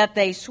that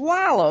they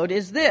swallowed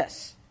is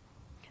this.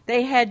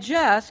 They had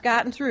just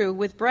gotten through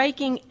with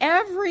breaking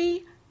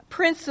every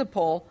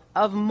principle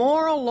of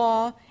moral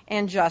law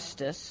and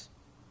justice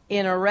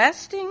in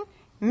arresting,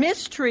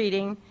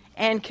 mistreating,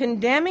 and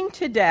condemning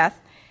to death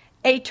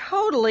a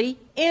totally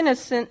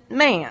innocent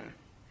man.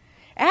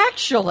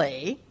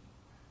 Actually,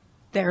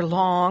 their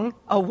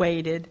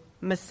long-awaited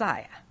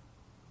Messiah.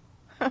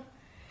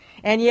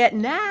 And yet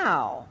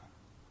now,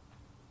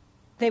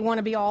 they want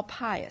to be all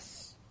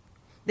pious.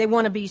 They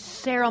want to be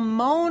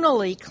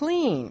ceremonially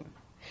clean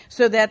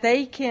so that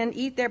they can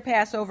eat their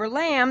Passover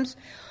lambs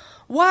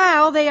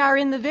while they are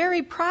in the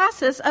very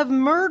process of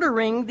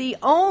murdering the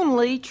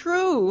only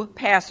true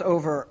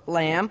Passover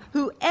lamb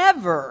who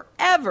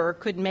ever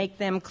could make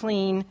them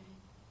clean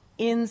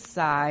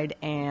inside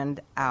and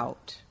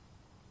out.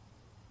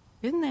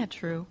 Isn't that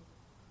true?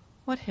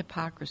 What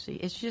hypocrisy.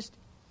 It's just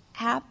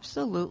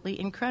absolutely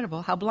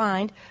incredible how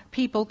blind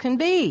people can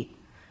be,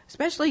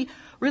 especially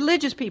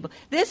religious people.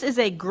 This is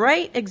a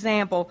great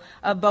example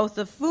of both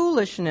the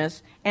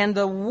foolishness and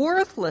the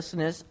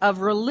worthlessness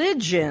of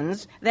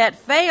religions that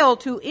fail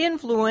to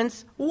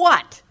influence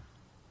what?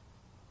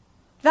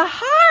 The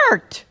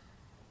heart.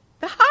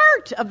 The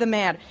heart of the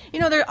matter.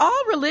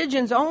 All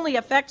religions only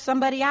affect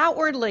somebody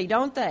outwardly,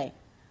 don't they?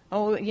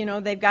 Oh,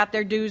 they've got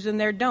their do's and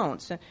their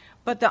don'ts.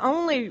 But the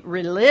only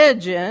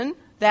religion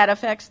that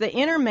affects the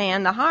inner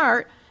man, the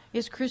heart,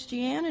 is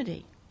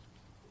Christianity.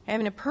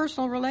 Having a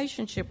personal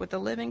relationship with the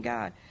living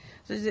God.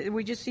 So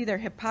we just see their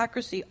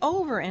hypocrisy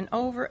over and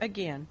over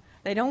again.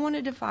 They don't want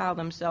to defile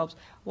themselves,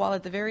 while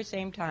at the very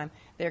same time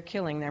they're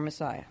killing their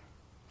Messiah.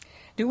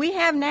 Do we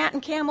have gnat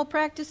and camel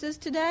practices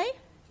today?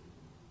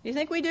 Do you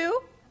think we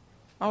do?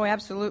 Oh,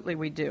 absolutely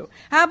we do.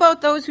 How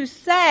about those who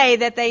say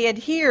that they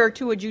adhere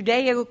to a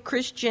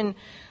Judeo-Christian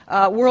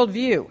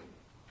worldview,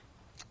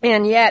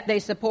 and yet they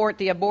support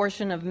the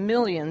abortion of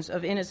millions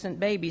of innocent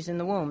babies in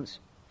the wombs?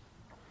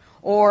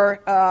 Or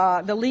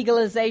the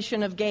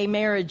legalization of gay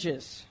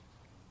marriages,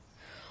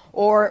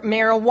 or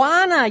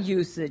marijuana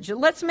usage.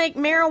 Let's make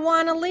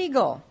marijuana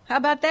legal. How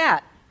about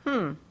that?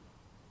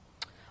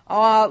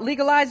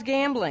 Legalize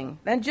gambling.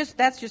 And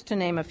that's just to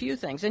name a few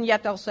things. And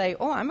yet they'll say,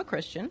 oh, I'm a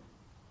Christian.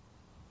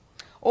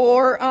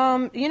 Or,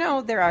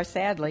 there are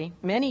sadly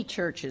many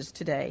churches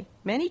today,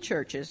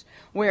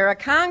 where a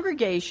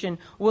congregation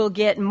will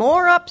get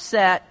more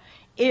upset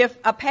if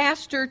a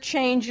pastor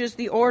changes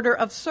the order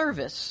of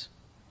service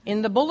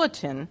in the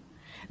bulletin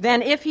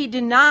than if he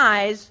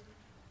denies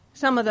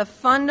some of the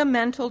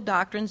fundamental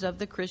doctrines of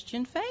the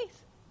Christian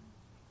faith.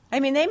 I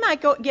mean, they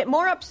might get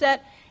more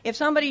upset if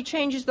somebody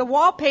changes the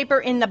wallpaper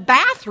in the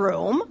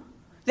bathroom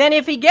than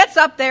if he gets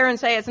up there and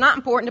say it's not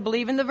important to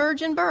believe in the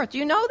virgin birth. Do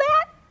you know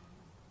that?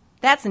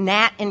 That's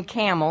gnat and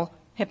camel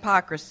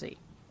hypocrisy.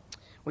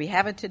 We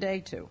have it today,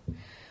 too.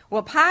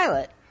 Well,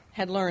 Pilate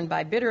had learned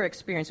by bitter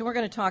experience, and we're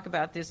going to talk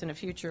about this in a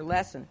future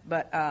lesson,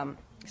 but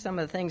some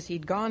of the things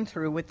he'd gone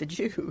through with the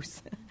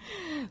Jews,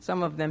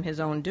 some of them his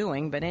own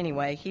doing, but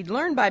anyway, he'd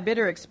learned by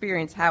bitter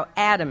experience how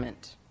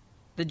adamant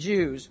the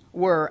Jews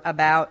were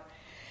about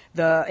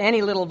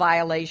any little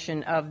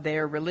violation of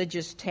their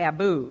religious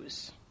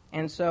taboos.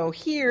 And so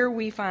here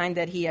we find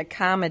that he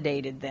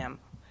accommodated them.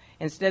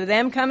 Instead of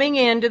them coming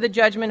into the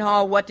judgment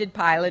hall, what did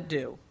Pilate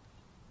do?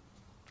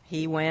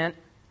 He went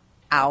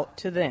out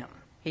to them.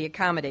 He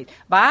accommodated.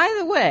 By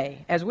the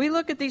way, as we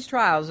look at these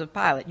trials of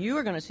Pilate, you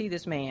are going to see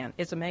this man.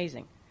 It's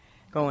amazing.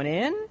 Going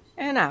in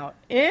and out,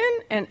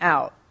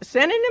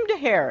 sending him to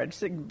Herod,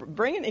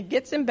 it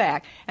gets him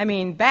back. I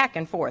mean, back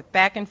and forth.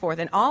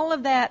 And all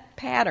of that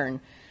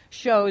pattern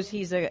shows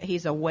he's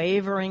a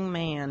wavering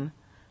man.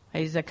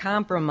 He's a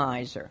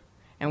compromiser.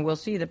 And we'll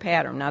see the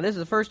pattern. Now, this is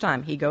the first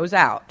time he goes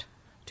out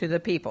to the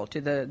people,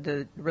 to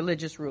the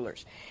religious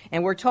rulers.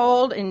 And we're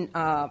told in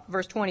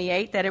verse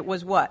 28 that it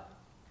was what?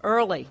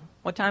 Early.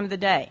 What time of the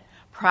day?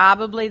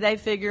 Probably they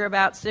figure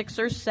about 6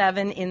 or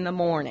 7 in the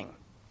morning.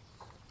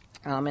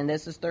 And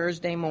this is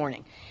Thursday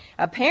morning.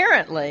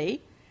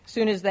 Apparently, as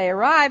soon as they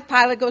arrive,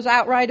 Pilate goes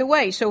out right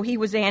away. So he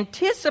was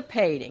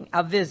anticipating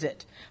a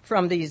visit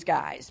from these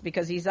guys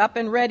because he's up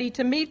and ready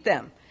to meet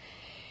them.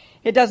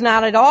 It does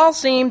not at all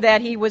seem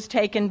that he was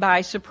taken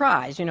by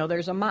surprise.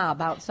 There's a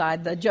mob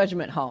outside the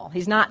judgment hall.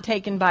 He's not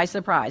taken by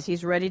surprise.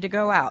 He's ready to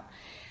go out.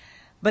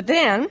 But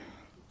then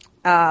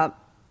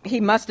he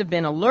must have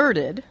been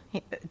alerted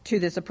to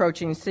this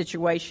approaching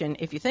situation,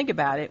 if you think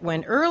about it,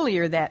 when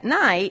earlier that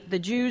night the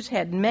Jews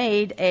had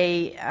made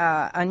a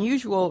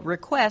unusual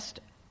request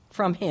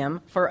from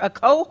him for a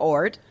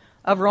cohort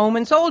of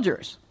Roman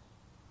soldiers.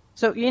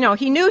 So,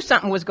 he knew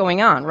something was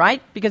going on,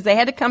 right? Because they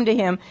had to come to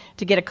him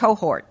to get a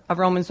cohort of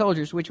Roman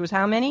soldiers, which was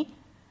how many?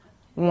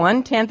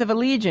 1/10 of a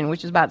legion,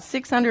 which is about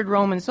 600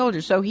 Roman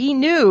soldiers. So he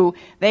knew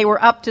they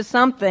were up to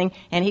something,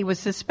 and he was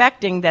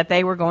suspecting that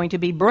they were going to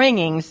be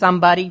bringing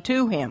somebody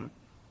to him.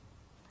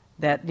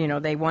 That,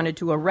 they wanted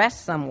to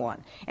arrest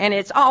someone. And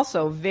it's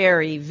also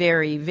very,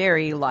 very,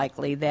 very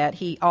likely that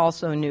he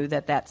also knew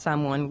that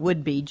someone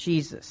would be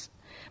Jesus.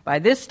 By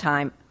this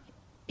time,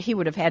 he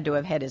would have had to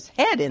have had his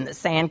head in the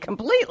sand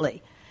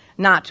completely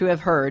not to have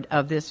heard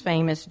of this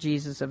famous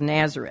Jesus of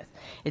Nazareth.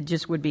 It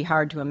just would be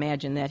hard to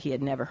imagine that he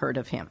had never heard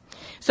of him.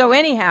 So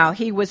anyhow,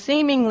 he was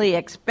seemingly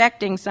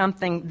expecting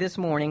something this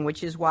morning,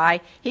 which is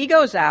why he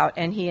goes out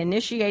and he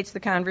initiates the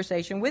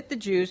conversation with the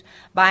Jews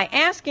by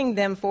asking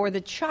them for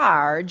the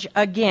charge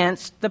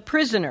against the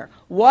prisoner.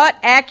 What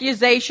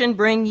accusation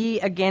bring ye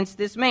against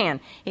this man?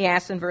 He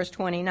asks in verse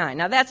 29.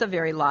 Now that's a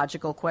very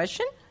logical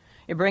question.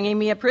 You're bringing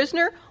me a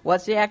prisoner?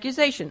 What's the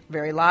accusation?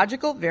 Very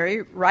logical,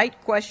 very right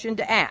question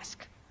to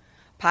ask.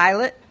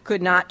 Pilate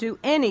could not do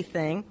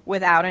anything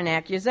without an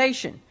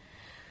accusation,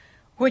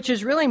 which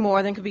is really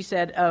more than could be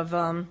said of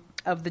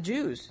the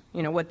Jews.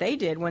 You know, what they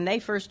did when they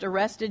first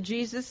arrested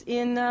Jesus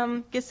in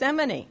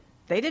Gethsemane.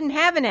 They didn't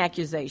have an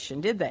accusation,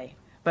 did they?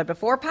 But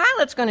before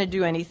Pilate's going to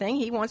do anything,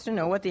 he wants to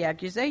know what the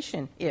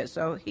accusation is.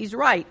 So he's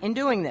right in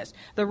doing this.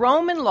 The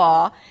Roman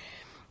law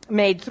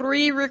made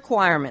 3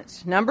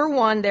 requirements. Number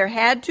 1, there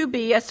had to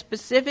be a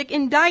specific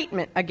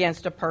indictment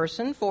against a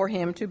person for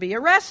him to be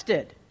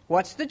arrested.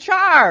 What's the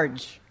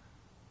charge?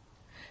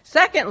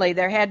 Secondly,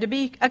 there had to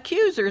be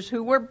accusers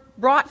who were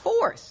brought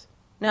forth.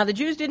 Now, the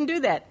Jews didn't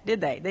do that,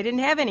 did they? They didn't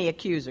have any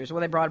accusers.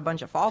 Well, they brought a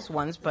bunch of false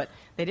ones, but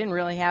they didn't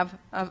really have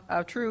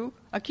a true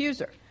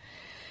accuser.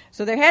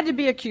 So there had to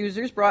be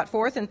accusers brought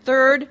forth. And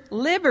third,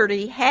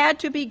 liberty had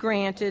to be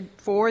granted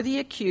for the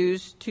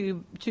accused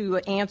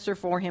to answer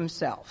for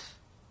himself.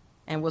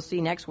 And we'll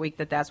see next week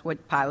that that's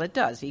what Pilate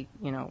does. He,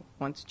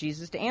 wants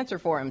Jesus to answer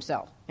for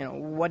himself.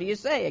 What do you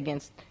say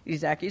against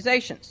these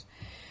accusations?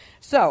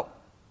 So,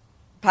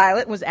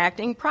 Pilate was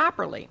acting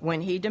properly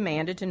when he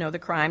demanded to know the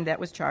crime that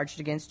was charged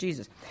against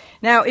Jesus.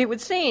 Now, it would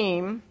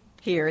seem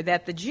here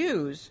that the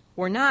Jews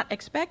were not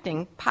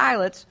expecting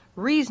Pilate's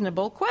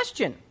reasonable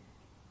question.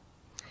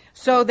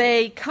 So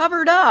they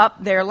covered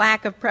up their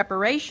lack of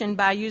preparation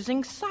by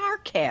using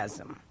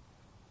sarcasm.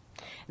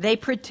 They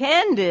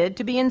pretended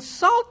to be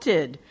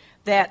insulted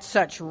that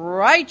such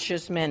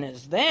righteous men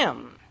as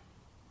them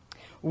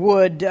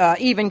would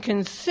even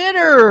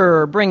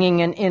consider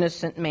bringing an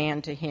innocent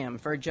man to him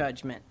for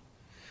judgment.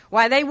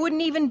 Why, they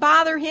wouldn't even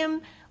bother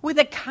him with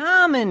a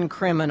common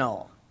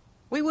criminal.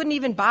 We wouldn't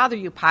even bother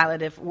you,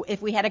 Pilate,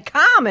 if we had a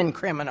common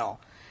criminal.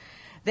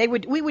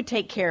 We would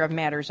take care of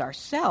matters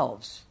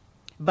ourselves.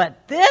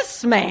 But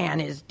this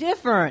man is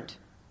different.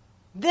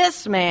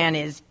 This man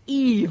is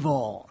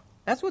evil.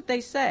 That's what they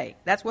say.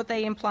 That's what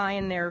they imply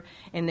in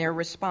their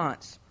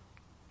response.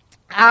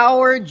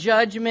 Our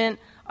judgment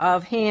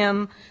of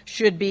him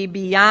should be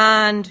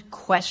beyond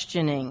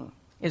questioning,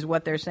 is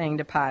what they're saying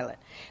to Pilate.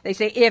 They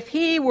say, if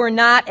he were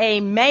not a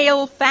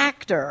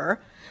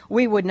malefactor,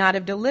 we would not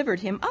have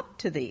delivered him up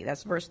to thee.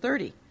 That's verse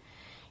 30.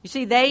 You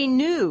see, they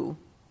knew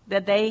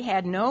that they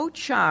had no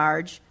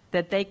charge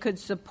that they could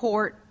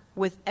support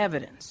with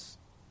evidence.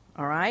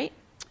 All right?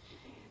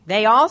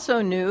 They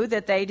also knew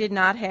that they did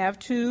not have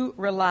 2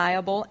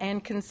 reliable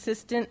and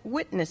consistent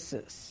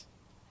witnesses.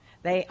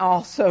 They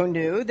also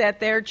knew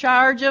that their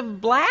charge of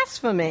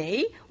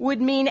blasphemy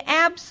would mean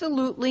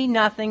absolutely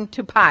nothing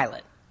to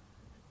Pilate.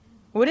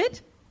 Would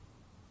it?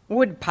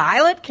 Would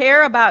Pilate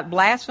care about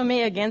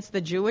blasphemy against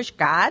the Jewish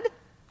God?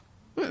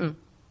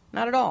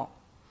 Not at all.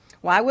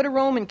 Why would a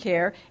Roman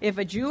care if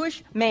a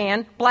Jewish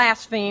man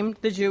blasphemed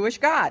the Jewish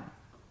God?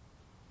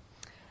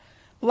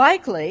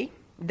 Likely,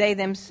 they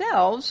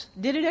themselves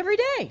did it every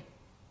day.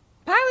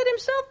 Pilate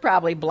himself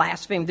probably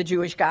blasphemed the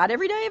Jewish God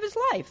every day of his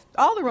life.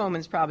 All the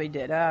Romans probably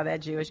did. Oh,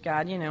 that Jewish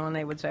God, and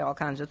they would say all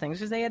kinds of things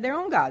because they had their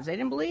own gods. They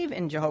didn't believe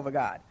in Jehovah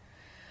God.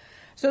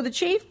 So the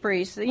chief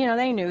priests,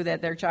 they knew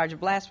that their charge of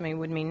blasphemy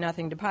would mean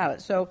nothing to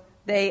Pilate. So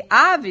they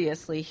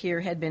obviously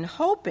here had been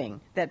hoping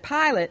that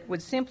Pilate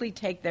would simply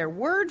take their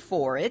word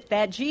for it,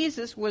 that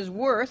Jesus was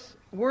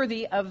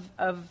worthy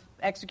of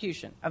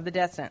execution, of the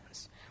death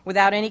sentence,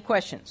 without any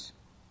questions.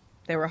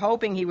 They were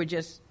hoping he would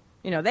just,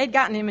 they'd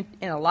gotten him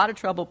in a lot of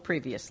trouble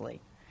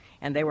previously,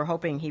 and they were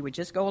hoping he would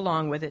just go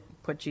along with it,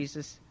 put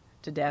Jesus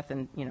to death,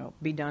 and,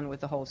 be done with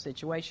the whole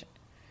situation.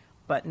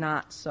 But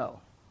not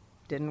so.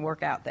 Didn't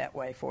work out that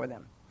way for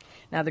them.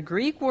 Now, the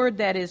Greek word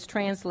that is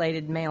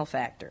translated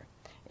malefactor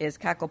is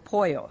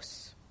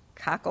kakopoios.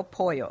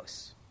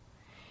 Kakopoios.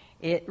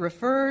 It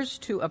refers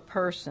to a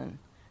person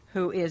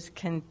who is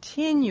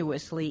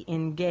continuously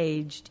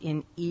engaged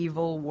in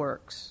evil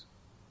works.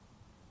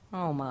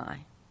 Oh, my.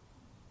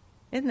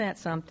 Isn't that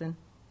something?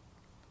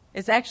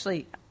 It's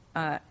actually,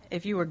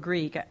 if you were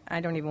Greek, I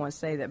don't even want to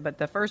say that, but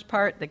the first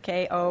part, the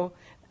K-O,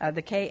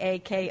 the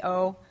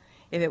K-A-K-O,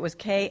 if it was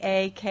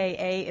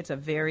K-A-K-A, it's a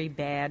very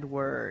bad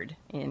word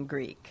in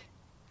Greek.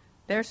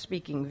 They're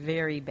speaking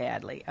very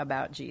badly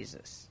about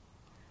Jesus,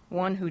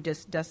 one who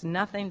just does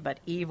nothing but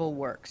evil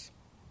works.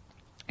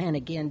 And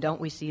again,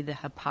 don't we see the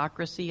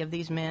hypocrisy of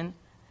these men?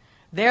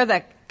 They're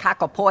the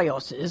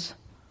kakopoioses,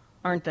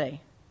 aren't they?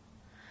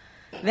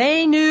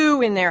 They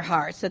knew in their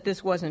hearts that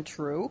this wasn't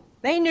true.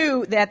 They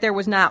knew that there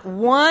was not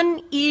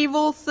one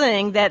evil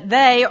thing that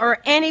they or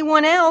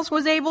anyone else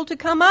was able to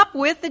come up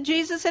with that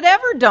Jesus had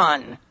ever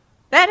done.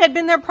 That had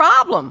been their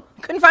problem.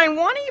 Couldn't find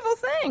one evil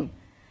thing.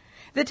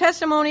 The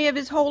testimony of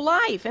his whole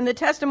life and the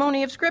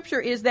testimony of Scripture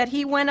is that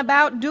he went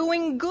about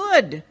doing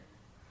good.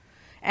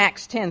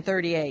 Acts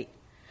 10:38.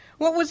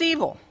 What was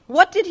evil?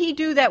 What did he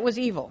do that was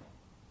evil?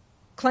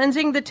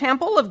 Cleansing the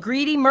temple of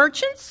greedy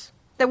merchants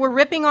that were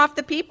ripping off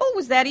the people?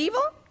 Was that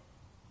evil?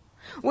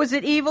 Was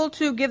it evil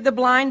to give the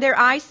blind their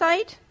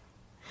eyesight?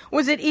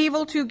 Was it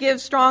evil to give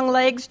strong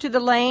legs to the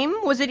lame?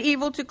 Was it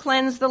evil to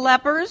cleanse the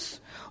lepers?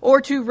 Or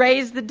to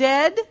raise the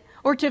dead?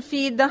 Or to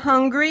feed the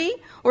hungry?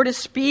 Or to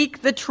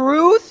speak the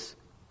truth?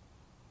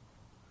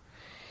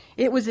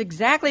 It was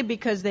exactly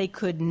because they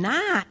could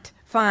not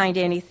find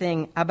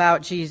anything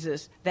about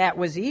Jesus that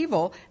was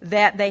evil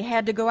that they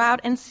had to go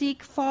out and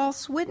seek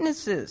false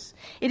witnesses.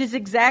 It is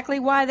exactly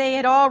why they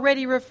had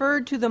already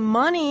referred to the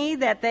money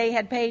that they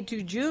had paid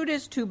to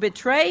Judas to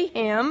betray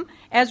him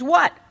as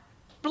what?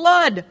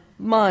 Blood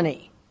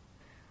money,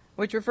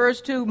 which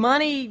refers to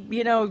money,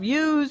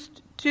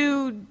 used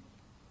to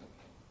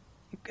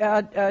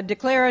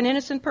declare an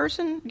innocent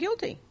person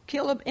guilty,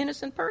 kill an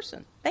innocent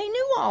person. They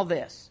knew all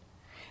this.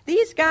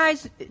 These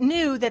guys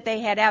knew that they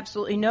had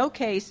absolutely no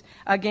case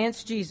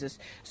against Jesus,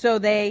 so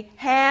they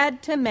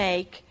had to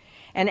make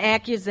an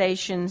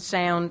accusation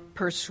sound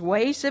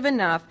persuasive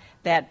enough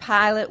that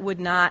Pilate would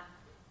not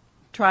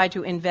try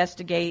to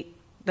investigate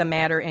the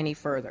matter any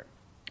further,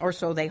 or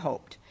so they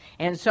hoped.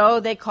 And so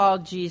they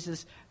called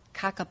Jesus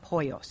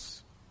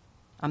kakapoios,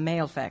 a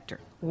malefactor,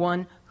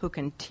 one who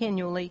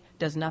continually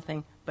does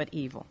nothing but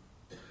evil.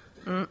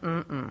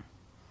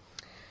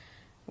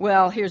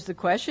 Well, here's the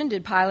question.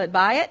 Did Pilate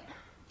buy it?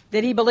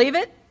 Did he believe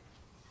it?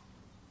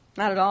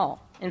 Not at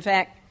all. In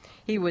fact,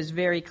 he was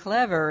very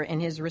clever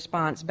in his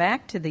response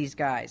back to these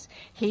guys.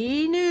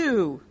 He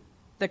knew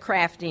the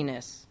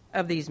craftiness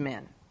of these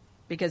men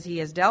because he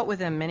has dealt with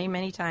them many,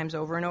 many times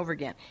over and over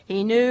again.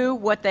 He knew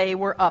what they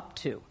were up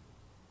to.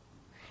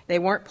 They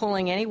weren't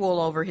pulling any wool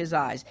over his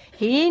eyes.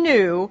 He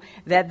knew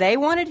that they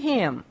wanted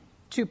him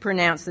to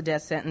pronounce the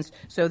death sentence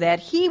so that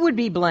he would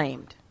be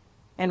blamed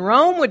and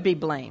Rome would be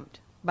blamed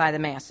by the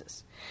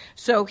masses.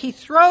 So he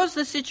throws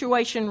the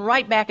situation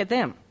right back at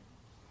them.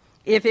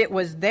 If it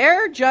was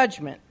their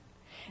judgment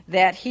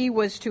that he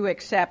was to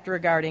accept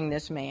regarding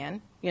this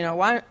man,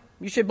 why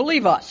you should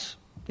believe us.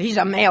 He's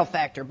a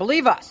malefactor.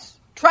 Believe us.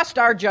 Trust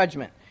our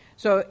judgment.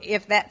 So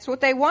if that's what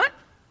they want,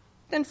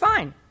 then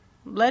fine.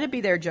 Let it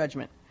be their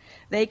judgment.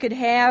 They could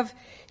have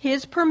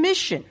his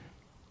permission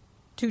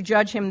to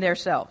judge him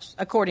themselves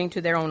according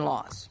to their own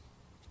laws.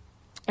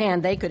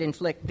 And they could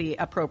inflict the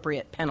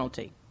appropriate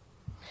penalty.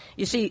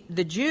 You see,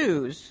 the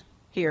Jews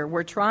here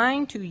were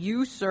trying to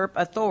usurp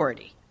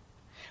authority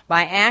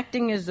by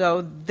acting as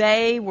though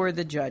they were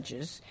the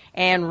judges,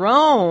 and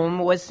Rome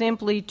was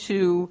simply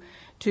to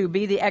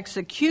be the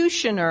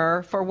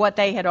executioner for what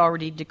they had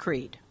already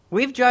decreed.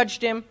 We've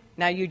judged him,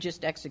 now you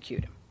just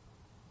execute him.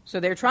 So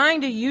they're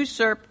trying to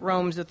usurp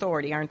Rome's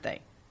authority, aren't they?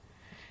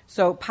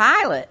 So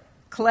Pilate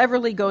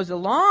cleverly goes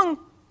along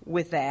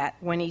with that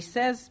when he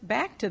says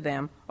back to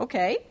them,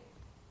 okay,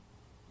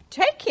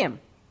 take him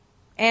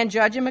and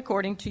judge him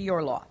according to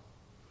your law.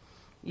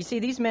 You see,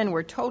 these men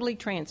were totally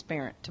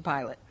transparent to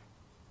Pilate.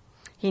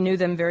 He knew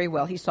them very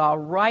well. He saw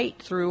right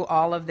through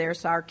all of their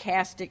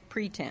sarcastic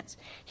pretense.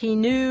 He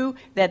knew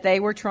that they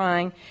were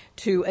trying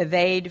to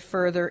evade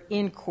further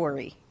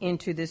inquiry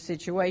into this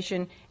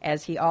situation,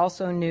 as he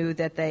also knew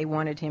that they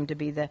wanted him to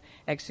be the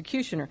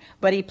executioner.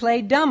 But he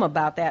played dumb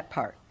about that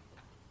part.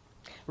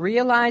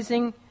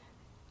 Realizing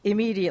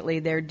immediately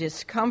their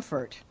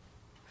discomfort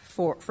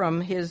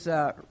from his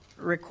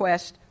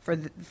request for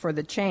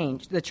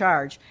the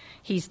charge,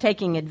 he's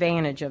taking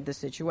advantage of the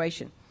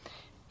situation.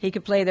 He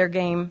could play their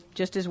game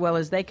just as well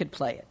as they could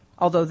play it,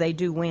 although they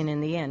do win in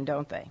the end,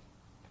 don't they?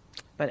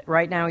 But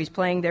right now he's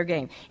playing their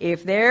game.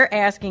 If they're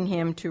asking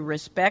him to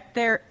respect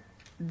their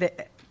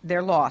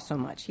law so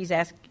much,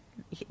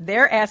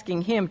 they're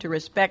asking him to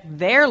respect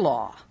their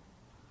law,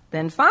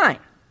 then fine.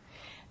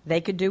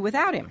 They could do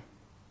without him.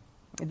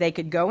 They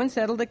could go and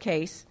settle the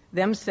case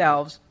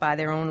themselves by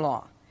their own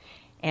law.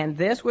 And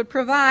this would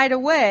provide a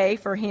way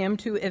for him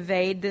to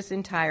evade this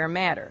entire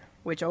matter,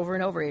 which over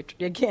and over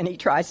again he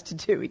tries to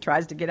do. He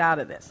tries to get out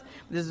of this.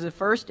 This is the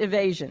first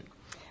evasion,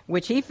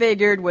 which he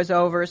figured was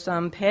over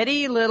some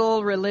petty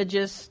little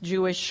religious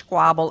Jewish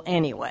squabble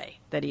anyway,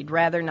 that he'd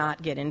rather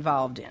not get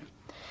involved in.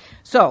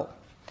 So,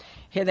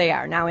 here they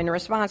are. Now, in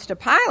response to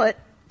Pilate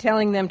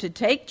telling them to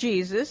take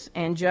Jesus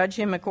and judge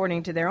him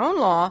according to their own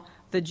law,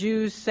 the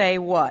Jews say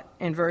what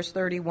in verse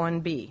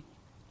 31b?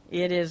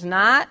 It is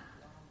not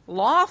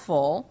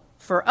lawful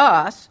for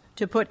us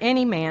to put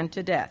any man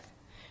to death.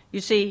 You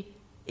see,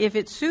 if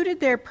it suited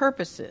their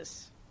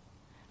purposes,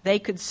 they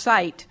could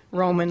cite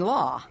Roman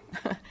law.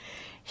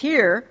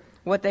 Here,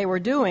 what they were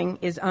doing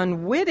is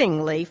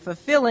unwittingly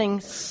fulfilling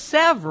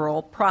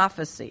several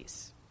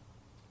prophecies.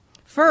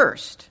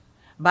 First,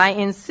 by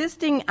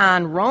insisting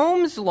on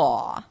Rome's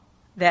law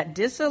that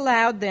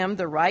disallowed them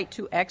the right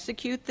to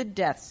execute the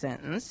death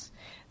sentence,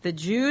 the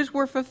Jews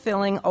were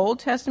fulfilling Old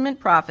Testament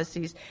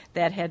prophecies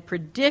that had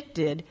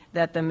predicted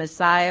that the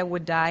Messiah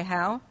would die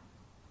how?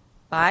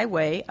 By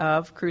way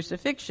of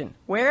crucifixion.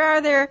 Where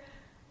are their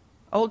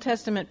Old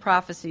Testament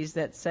prophecies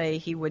that say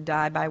he would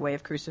die by way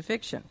of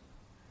crucifixion.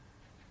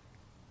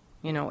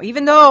 You know,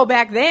 even though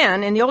back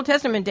then, in the Old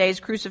Testament days,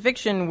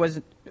 crucifixion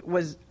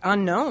was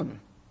unknown.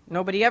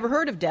 Nobody ever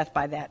heard of death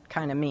by that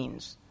kind of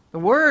means. The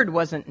word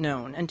wasn't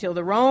known until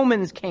the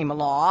Romans came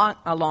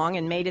along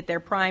and made it their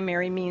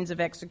primary means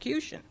of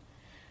execution.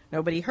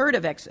 Nobody heard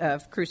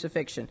of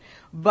crucifixion.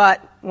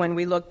 But when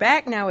we look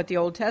back now at the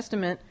Old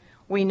Testament,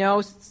 we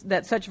know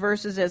that such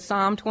verses as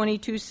Psalm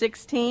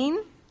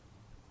 22:16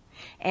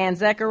 and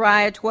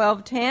Zechariah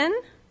 12:10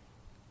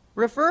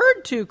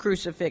 referred to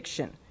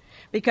crucifixion,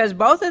 because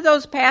both of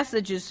those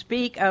passages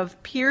speak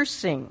of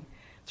piercing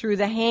through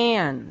the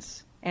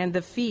hands and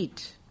the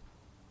feet.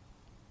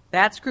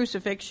 That's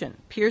crucifixion,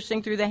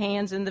 piercing through the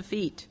hands and the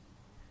feet.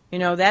 You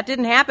know, that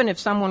didn't happen if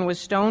someone was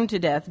stoned to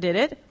death, did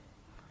it?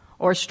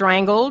 Or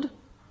strangled,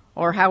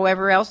 or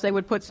however else they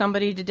would put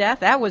somebody to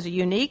death. That was a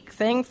unique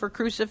thing for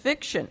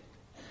crucifixion.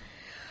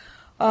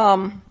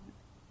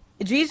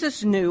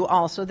 Jesus knew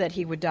also that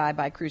he would die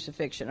by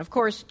crucifixion. Of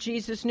course,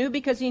 Jesus knew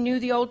because he knew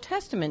the Old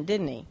Testament,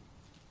 didn't he?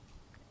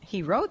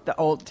 He wrote the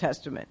Old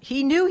Testament.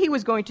 He knew he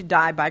was going to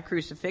die by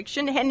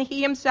crucifixion, and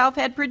he himself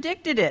had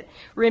predicted it.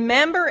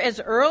 Remember, as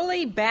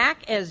early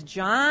back as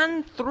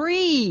John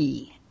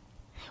 3,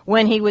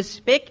 when he was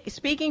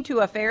speaking to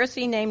a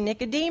Pharisee named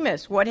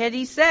Nicodemus, what had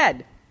he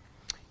said?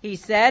 He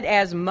said,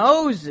 as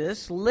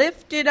Moses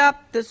lifted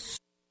up the sword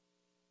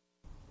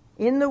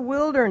in the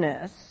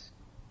wilderness,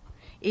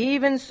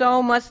 even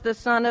so must the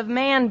Son of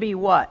Man be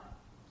what?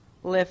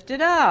 Lifted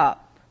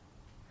up.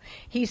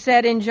 He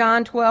said in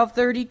John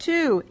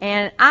 12:32,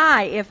 and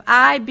if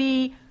I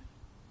be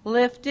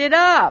lifted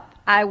up,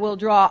 I will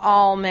draw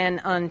all men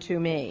unto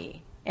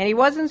me. And he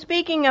wasn't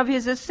speaking of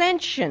his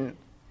ascension,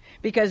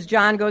 because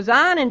John goes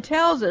on and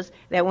tells us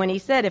that when he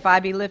said, if I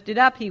be lifted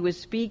up, he was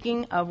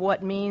speaking of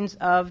what means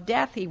of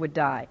death he would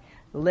die.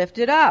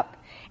 Lifted up.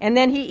 And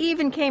then he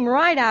even came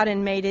right out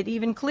and made it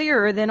even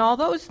clearer than all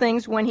those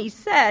things when he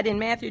said in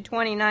Matthew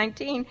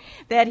 20:19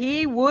 that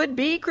he would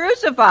be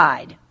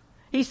crucified.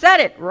 He said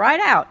it right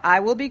out,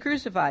 I will be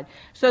crucified.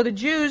 So the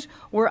Jews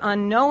were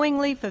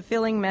unknowingly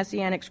fulfilling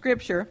Messianic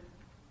scripture,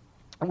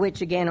 which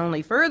again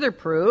only further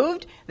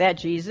proved that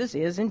Jesus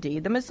is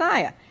indeed the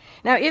Messiah.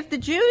 Now, if the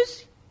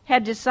Jews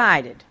had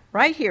decided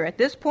right here at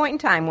this point in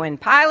time when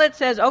Pilate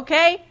says,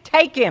 okay,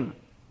 take him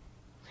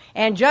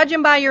and judge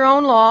him by your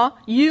own law,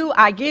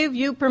 I give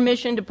you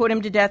permission to put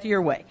him to death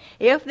your way.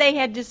 If they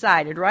had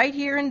decided right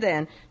here and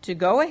then to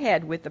go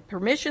ahead with the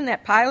permission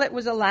that Pilate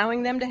was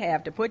allowing them to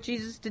have to put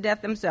Jesus to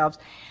death themselves,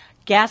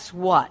 guess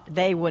what?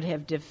 They would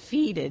have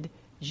defeated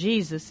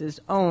Jesus'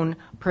 own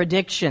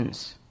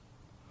predictions.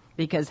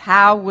 Because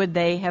how would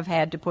they have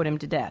had to put him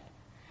to death?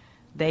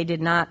 They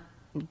did not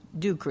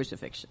do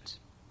crucifixions.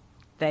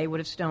 They would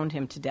have stoned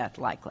him to death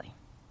likely.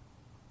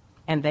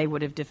 And they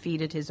would have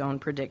defeated his own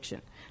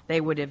prediction. They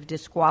would have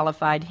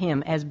disqualified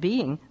him as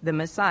being the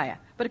Messiah.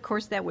 But of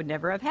course that would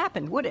never have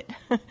happened, would it?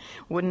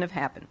 Wouldn't have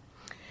happened.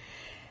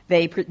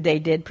 They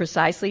did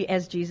precisely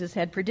as Jesus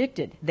had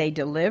predicted. They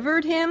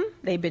delivered him,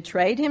 they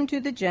betrayed him to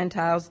the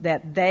Gentiles,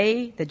 that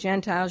the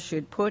Gentiles,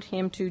 should put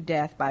him to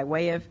death by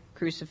way of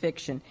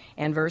crucifixion.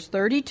 And verse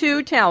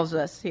 32 tells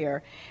us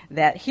here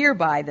that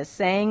hereby the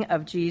saying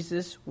of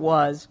Jesus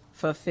was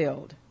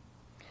fulfilled.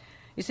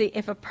 You see,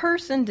 if a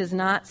person does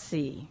not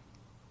see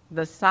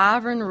the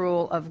sovereign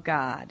rule of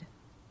God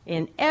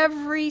in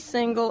every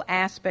single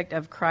aspect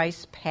of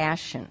Christ's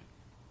passion,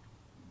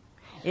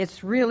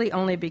 it's really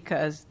only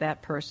because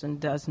that person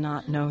does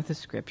not know the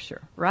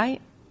Scripture,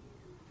 right?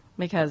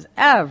 Because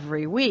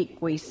every week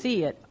we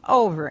see it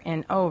over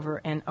and over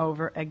and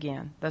over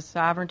again, the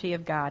sovereignty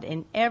of God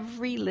in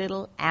every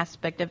little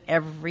aspect of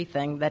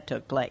everything that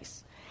took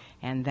place.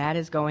 And that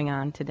is going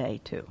on today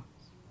too.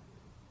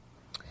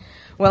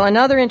 Well,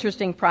 another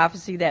interesting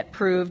prophecy that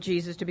proved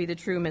Jesus to be the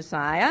true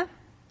Messiah,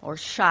 or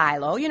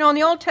Shiloh. You know, in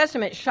the Old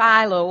Testament,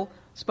 Shiloh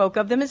spoke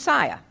of the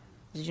Messiah.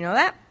 Did you know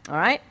that? All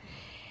right.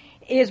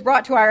 It is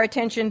brought to our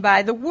attention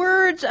by the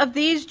words of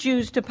these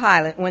Jews to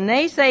Pilate when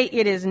they say,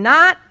 it is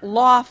not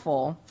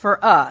lawful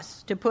for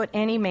us to put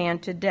any man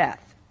to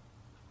death.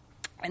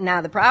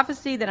 Now, the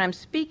prophecy that I'm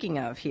speaking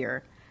of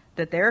here,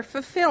 that they're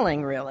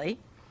fulfilling really,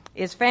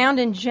 is found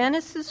in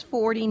Genesis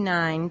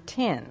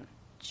 49:10.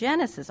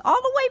 Genesis,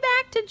 all the way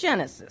back to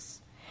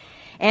Genesis.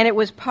 And it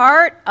was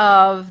part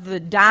of the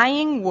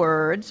dying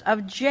words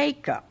of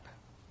Jacob,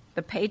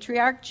 the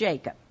patriarch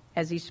Jacob,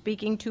 as he's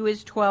speaking to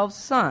his 12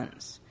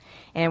 sons.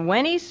 And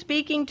when he's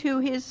speaking to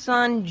his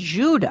son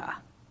Judah,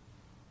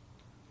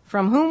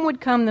 from whom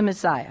would come the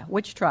Messiah?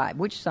 Which tribe?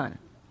 Which son?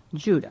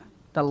 Judah,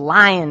 the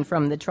lion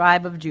from the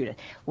tribe of Judah.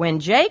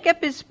 When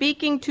Jacob is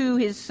speaking to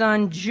his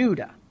son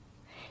Judah,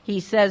 he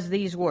says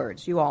these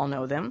words. You all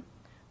know them.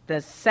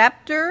 The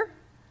scepter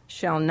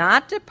shall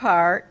not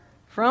depart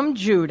from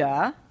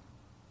Judah,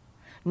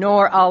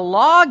 nor a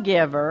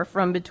lawgiver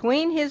from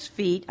between his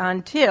feet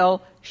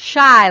until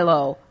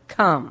Shiloh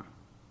come.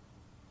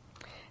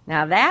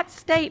 Now that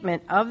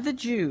statement of the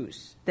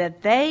Jews,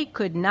 that they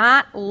could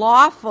not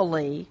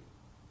lawfully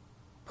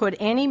put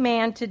any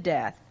man to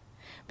death,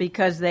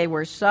 because they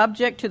were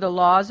subject to the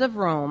laws of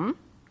Rome,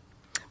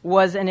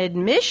 was an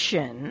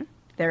admission,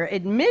 they're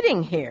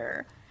admitting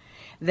here,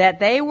 that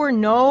they were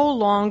no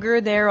longer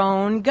their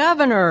own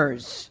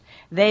governors.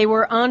 They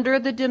were under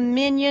the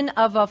dominion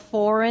of a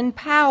foreign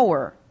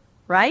power,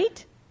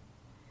 right?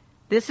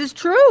 This is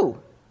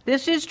true.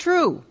 This is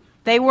true.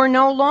 They were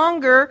no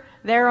longer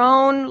their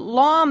own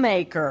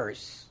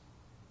lawmakers.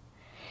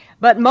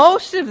 But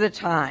most of the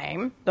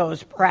time,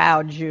 those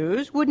proud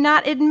Jews would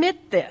not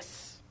admit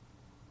this.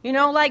 You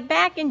know, like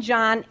back in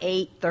John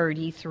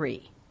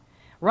 8:33,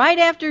 right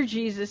after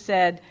Jesus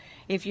said,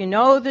 if you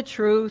know the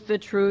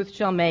truth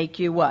shall make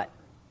you what?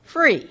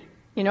 Free.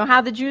 You know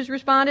how the Jews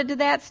responded to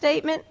that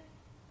statement?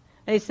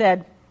 They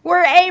said,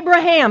 we're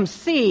Abraham's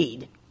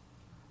seed.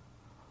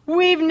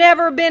 We've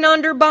never been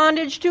under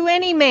bondage to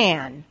any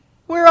man.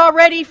 We're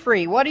already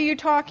free. What are you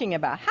talking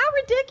about? How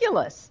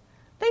ridiculous.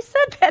 They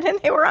said that and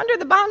they were under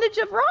the bondage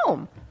of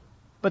Rome.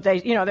 But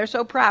they're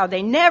so proud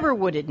they never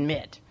would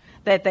admit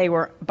that they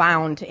were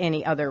bound to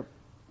any other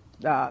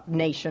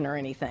nation or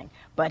anything.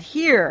 But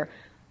here,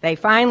 they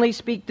finally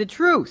speak the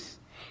truth.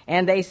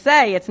 And they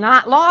say it's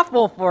not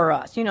lawful for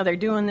us. They're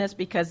doing this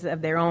because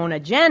of their own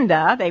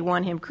agenda. They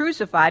want him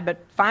crucified,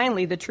 but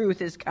finally the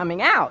truth is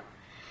coming out.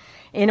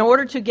 In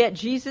order to get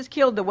Jesus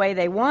killed the way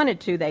they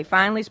wanted to, they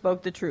finally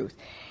spoke the truth.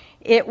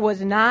 It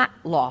was not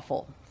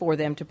lawful for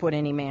them to put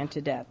any man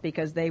to death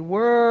because they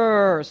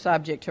were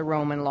subject to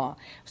Roman law.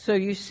 So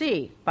you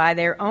see, by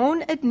their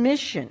own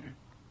admission,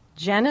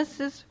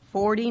 Genesis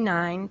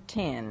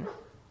 49:10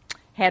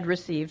 had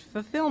received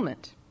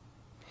fulfillment.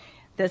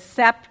 The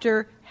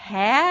scepter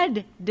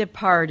had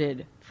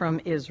departed from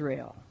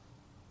Israel.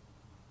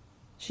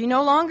 She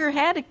no longer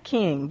had a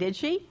king, did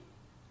she?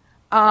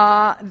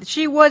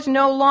 She was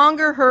no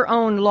longer her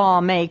own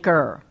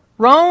lawmaker.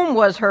 Rome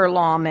was her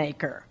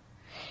lawmaker.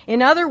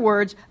 In other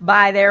words,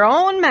 by their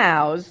own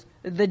mouths,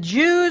 the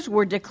Jews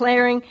were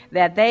declaring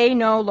that they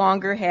no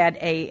longer had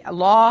a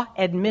law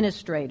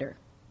administrator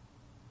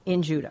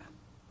in Judah,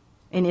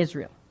 in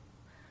Israel.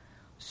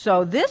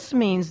 So this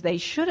means they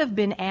should have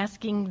been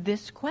asking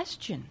this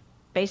question.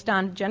 Based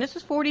on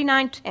Genesis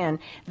 49:10,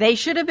 they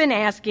should have been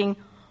asking,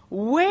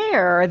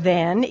 where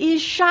then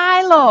is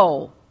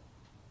Shiloh?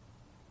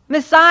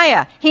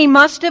 Messiah, he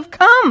must have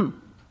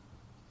come.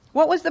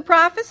 What was the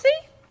prophecy?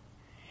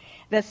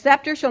 The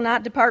scepter shall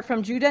not depart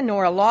from Judah,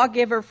 nor a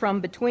lawgiver from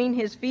between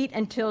his feet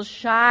until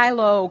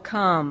Shiloh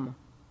come.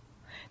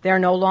 They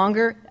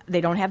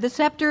don't have the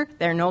scepter.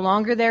 They're no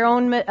longer their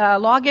own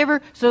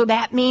lawgiver. So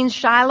that means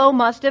Shiloh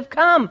must have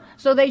come.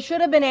 So they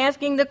should have been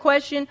asking the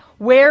question,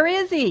 where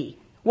is he?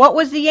 What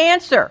was the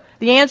answer?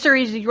 The answer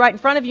is he's right in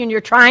front of you and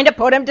you're trying to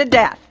put him to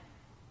death.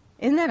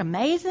 Isn't that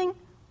amazing?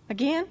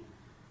 Again,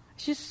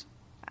 it's just,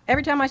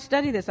 every time I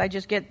study this, I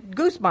just get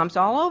goosebumps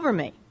all over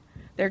me.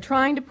 They're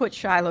trying to put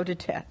Shiloh to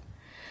death.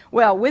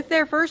 Well, with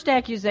their first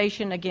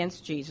accusation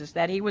against Jesus,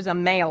 that he was a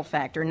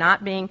malefactor,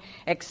 not being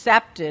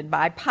accepted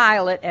by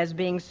Pilate as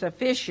being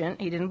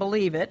sufficient, he didn't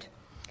believe it,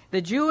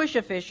 the Jewish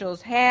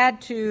officials had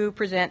to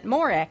present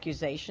more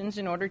accusations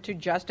in order to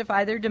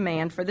justify their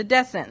demand for the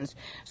death sentence.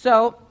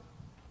 So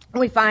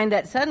we find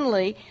that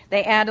suddenly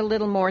they add a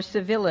little more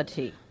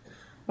civility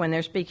when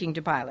they're speaking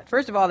to Pilate.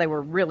 First of all, they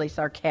were really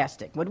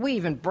sarcastic. Would we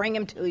even bring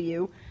him to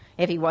you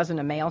if he wasn't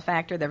a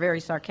malefactor? They're very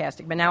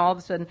sarcastic. But now all of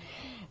a sudden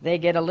they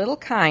get a little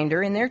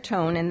kinder in their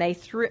tone, and they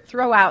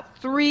throw out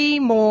 3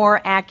 more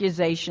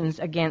accusations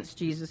against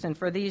Jesus. And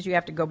for these, you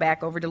have to go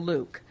back over to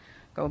Luke.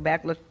 Go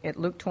back, look at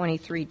Luke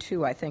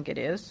 23:2, I think it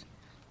is.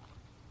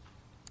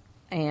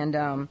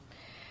 And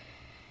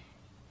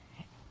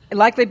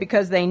likely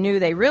because they knew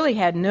they really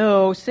had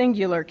no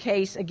singular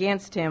case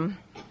against him,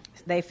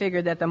 they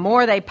figured that the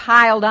more they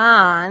piled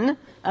on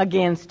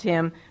against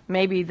him,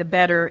 maybe the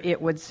better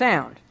it would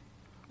sound.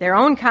 Their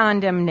own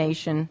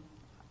condemnation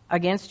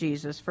against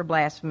Jesus for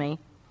blasphemy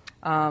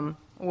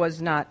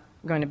was not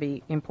going to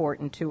be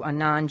important to a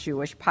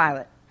non-Jewish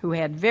Pilate, who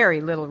had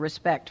very little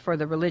respect for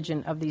the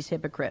religion of these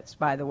hypocrites,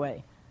 by the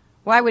way.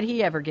 Why would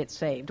he ever get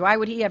saved? Why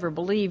would he ever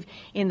believe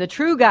in the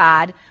true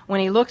God when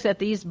he looks at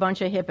these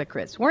bunch of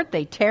hypocrites? Weren't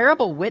they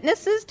terrible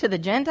witnesses to the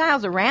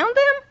Gentiles around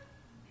them?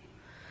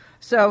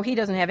 So he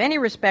doesn't have any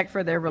respect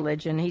for their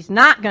religion. He's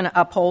not going to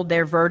uphold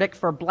their verdict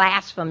for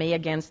blasphemy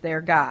against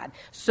their God.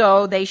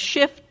 So they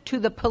shift to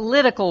the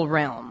political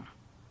realm.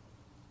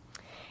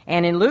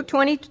 And in Luke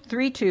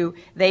 23:2,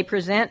 they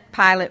present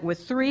Pilate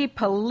with 3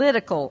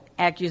 political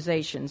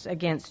accusations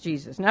against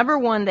Jesus. Number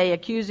 1, they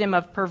accuse him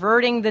of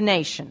perverting the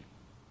nation.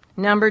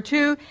 Number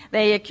 2,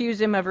 they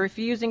accuse him of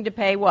refusing to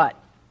pay what?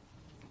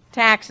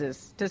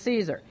 Taxes to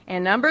Caesar.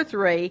 And number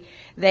 3,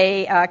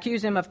 they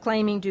accuse him of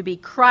claiming to be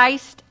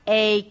Christ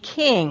a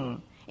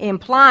king,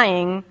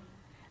 implying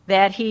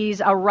that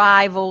he's a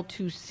rival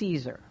to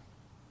Caesar.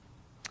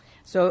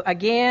 So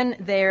again,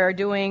 they're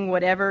doing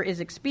whatever is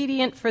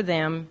expedient for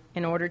them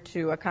in order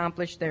to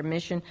accomplish their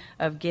mission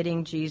of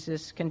getting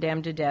Jesus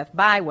condemned to death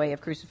by way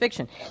of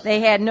crucifixion.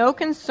 They had no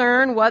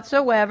concern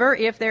whatsoever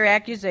if their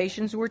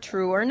accusations were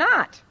true or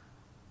not.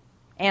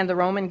 And the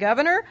Roman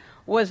governor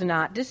was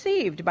not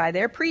deceived by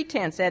their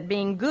pretense at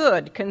being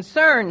good,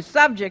 concerned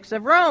subjects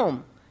of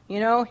Rome.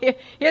 Here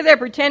they're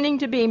pretending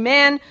to be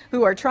men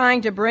who are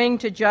trying to bring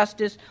to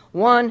justice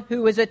one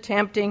who is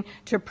attempting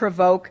to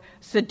provoke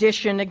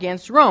sedition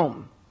against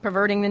Rome,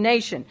 perverting the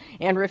nation,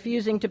 and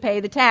refusing to pay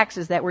the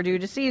taxes that were due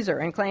to Caesar,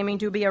 and claiming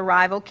to be a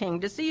rival king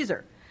to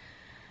Caesar.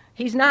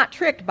 He's not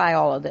tricked by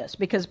all of this,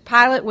 because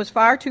Pilate was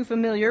far too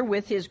familiar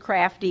with his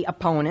crafty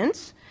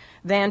opponents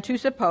than to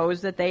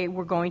suppose that they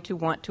were going to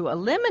want to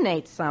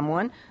eliminate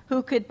someone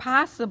who could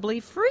possibly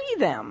free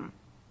them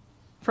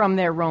from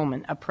their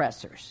Roman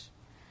oppressors.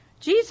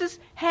 Jesus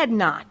had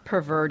not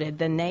perverted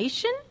the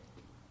nation,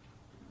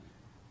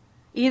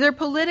 either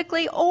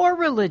politically or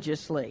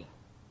religiously.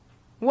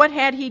 What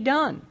had he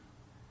done?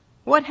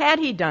 What had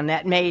he done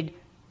that made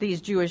these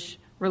Jewish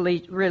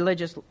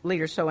religious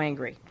leaders so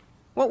angry?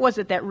 What was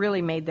it that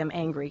really made them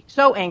angry?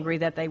 So angry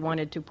that they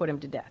wanted to put him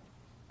to death.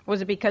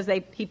 Was it because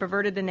he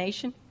perverted the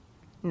nation?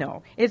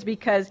 No. It's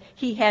because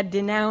he had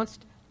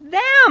denounced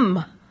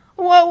them.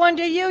 Woe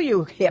unto you,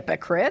 you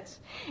hypocrites.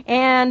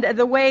 And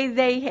the way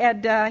they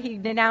had, he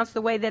denounced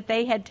the way that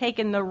they had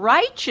taken the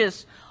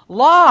righteous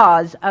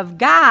laws of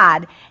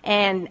God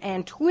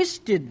and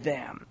twisted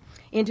them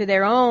into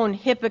their own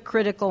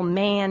hypocritical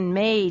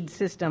man-made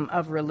system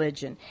of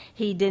religion.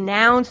 He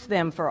denounced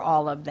them for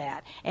all of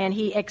that, and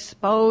he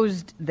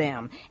exposed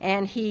them,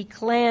 and he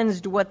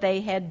cleansed what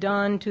they had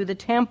done to the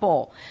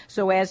temple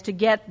so as to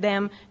get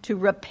them to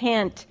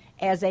repent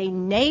as a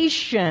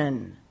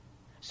nation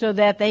so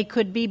that they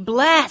could be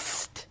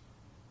blessed.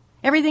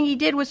 Everything he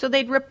did was so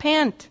they'd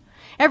repent.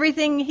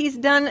 Everything he's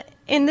done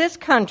in this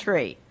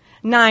country,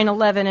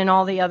 9/11 and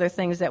all the other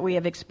things that we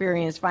have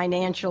experienced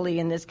financially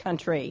in this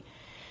country,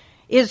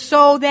 is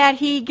so that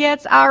he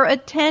gets our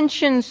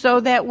attention so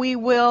that we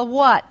will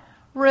what?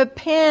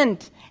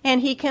 Repent,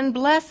 and he can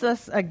bless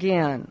us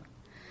again.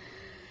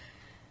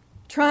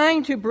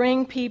 Trying to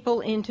bring people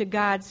into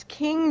God's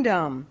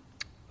kingdom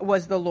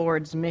was the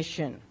Lord's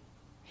mission.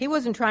 He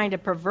wasn't trying to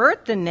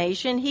pervert the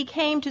nation. He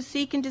came to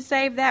seek and to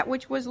save that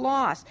which was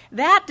lost.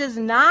 That does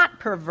not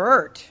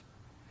pervert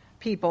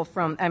people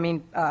from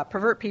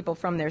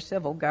their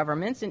civil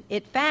governments. And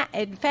in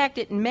fact,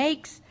 it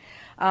makes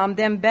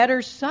them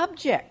better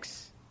subjects.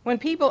 When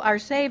people are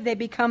saved, they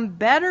become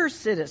better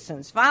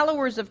citizens.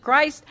 Followers of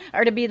Christ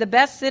are to be the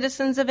best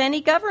citizens of any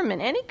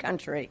government, any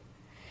country.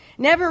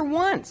 Never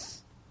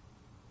once,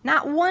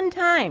 not one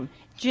time,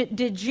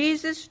 did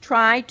Jesus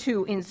try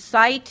to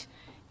incite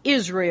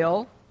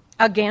Israel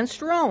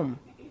against Rome.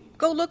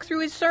 Go look through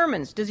his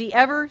sermons. Does he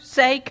ever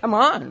say, come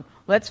on,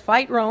 let's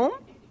fight Rome?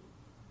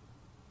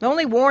 The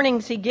only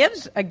warnings he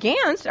gives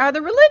against are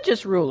the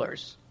religious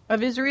rulers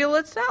of Israel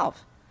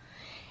itself.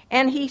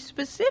 And he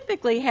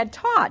specifically had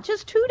taught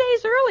just 2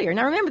 days earlier.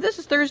 Now remember, this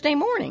is Thursday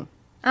morning.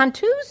 On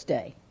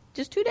Tuesday,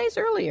 just 2 days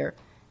earlier,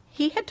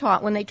 he had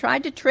taught when they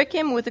tried to trick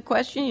him with the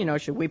question,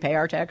 should we pay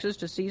our taxes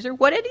to Caesar?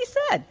 What had he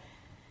said?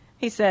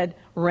 He said,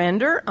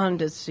 render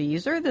unto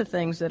Caesar the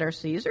things that are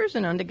Caesar's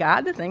and unto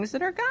God the things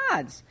that are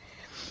God's.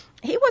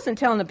 He wasn't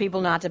telling the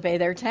people not to pay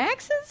their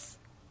taxes.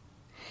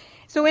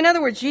 So in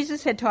other words,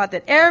 Jesus had taught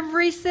that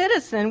every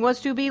citizen was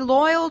to be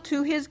loyal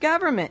to his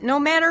government, no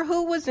matter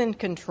who was in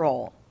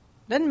control.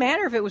 Doesn't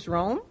matter if it was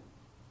Rome.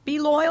 Be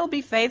loyal,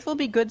 be faithful,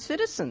 be good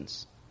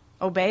citizens.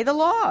 Obey the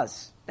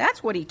laws.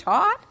 That's what he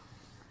taught.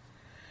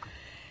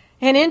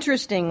 And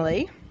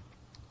interestingly,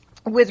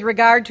 with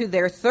regard to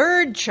their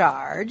third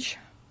charge,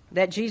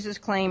 that Jesus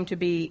claimed to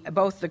be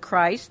both the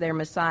Christ, their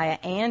Messiah,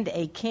 and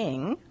a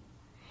king,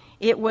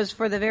 it was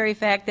for the very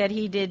fact that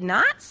he did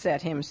not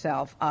set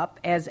himself up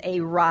as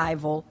a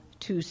rival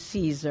to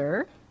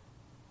Caesar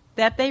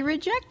that they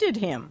rejected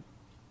him.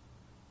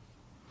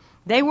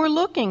 They were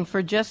looking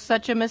for just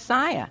such a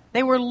Messiah.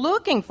 They were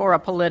looking for a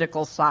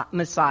political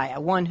Messiah,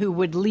 one who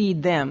would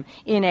lead them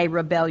in a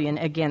rebellion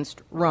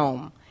against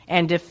Rome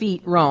and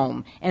defeat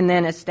Rome and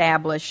then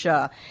establish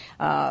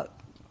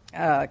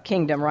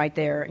kingdom right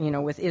there,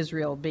 with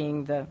Israel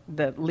being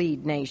the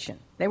lead nation.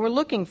 They were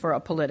looking for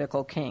a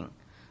political king,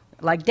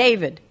 like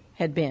David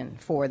had been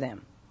for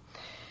them.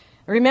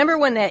 Remember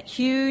when that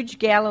huge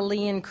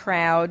Galilean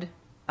crowd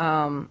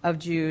of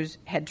Jews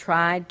had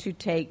tried to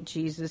take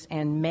Jesus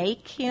and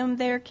make him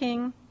their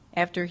king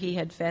after he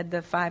had fed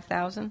the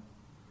 5,000?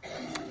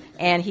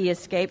 And he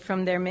escaped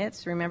from their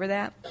midst. Remember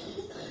that?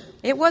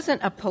 It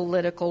wasn't a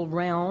political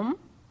realm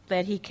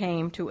that he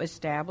came to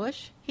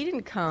establish. He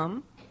didn't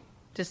come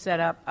to set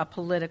up a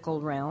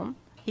political realm.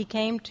 He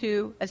came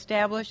to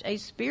establish a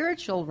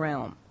spiritual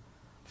realm.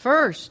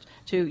 First,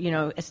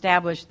 to,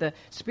 establish the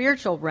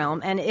spiritual realm.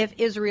 And if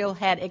Israel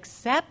had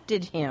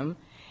accepted him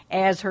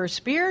as her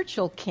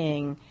spiritual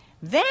king,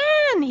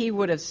 then he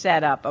would have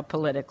set up a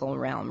political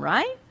realm,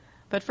 right?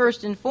 But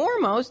first and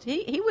foremost,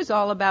 he was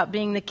all about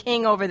being the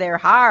king over their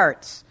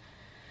hearts.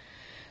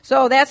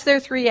 So that's their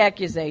three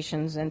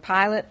accusations, and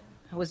Pilate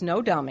was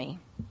no dummy.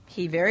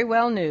 He very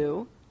well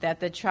knew that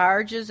the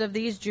charges of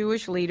these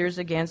Jewish leaders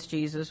against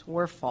Jesus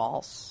were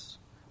false.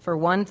 For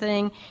one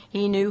thing,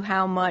 he knew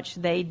how much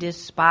they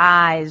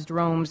despised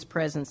Rome's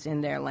presence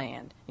in their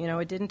land. You know,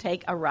 it didn't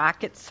take a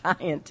rocket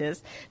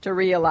scientist to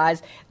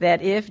realize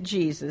that if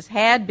Jesus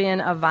had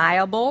been a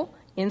viable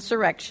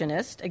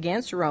insurrectionist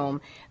against Rome,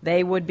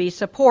 they would be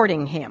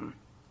supporting him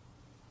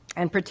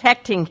and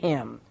protecting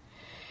him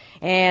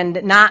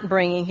and not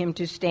bringing him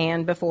to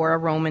stand before a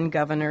Roman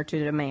governor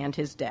to demand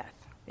his death.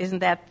 Isn't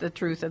that the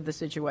truth of the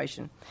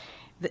situation?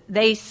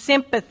 They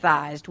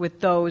sympathized with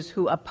those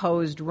who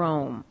opposed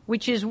Rome,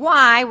 which is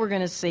why we're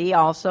going to see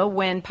also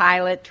when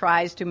Pilate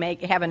tries to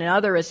have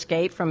another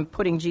escape from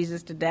putting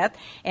Jesus to death,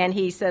 and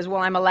he says,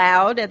 well, I'm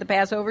allowed at the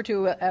Passover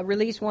to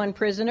release one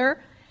prisoner.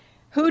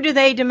 Who do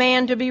they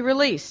demand to be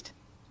released?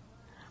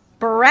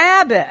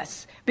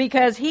 Barabbas,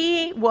 because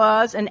he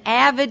was an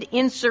avid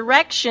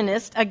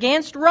insurrectionist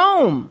against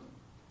Rome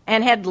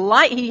and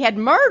he had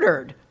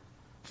murdered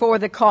for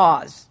the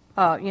cause,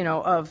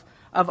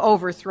 of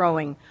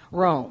overthrowing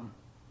Rome.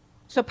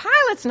 So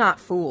Pilate's not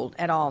fooled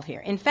at all here.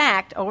 In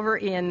fact, over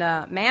in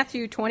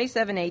Matthew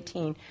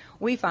 27:18,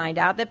 we find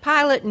out that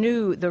Pilate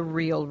knew the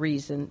real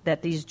reason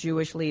that these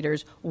Jewish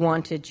leaders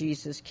wanted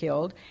Jesus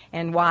killed.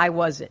 And why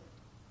was it?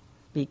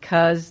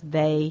 Because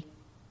they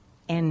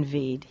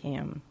envied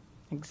him.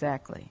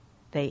 Exactly.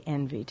 They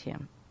envied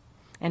him.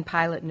 And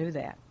Pilate knew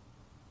that.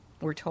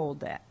 We're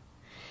told that.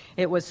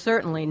 It was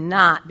certainly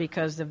not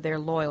because of their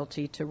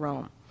loyalty to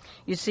Rome.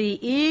 You see,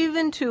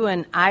 even to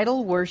an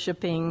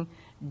idol-worshiping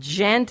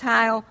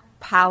Gentile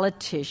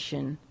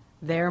politician,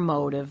 their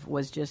motive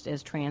was just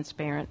as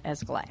transparent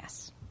as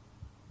glass.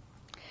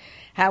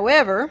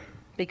 However,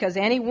 because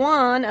any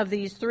one of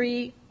these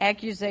three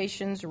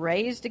accusations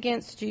raised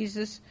against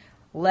Jesus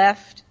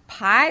left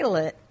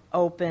Pilate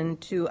open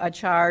to a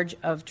charge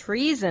of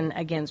treason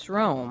against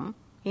Rome,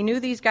 he knew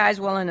these guys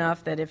well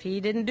enough that if he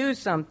didn't do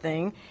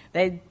something,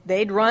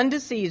 they'd run to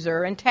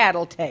Caesar and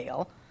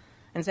tattletale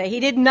and say he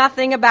did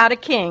nothing about a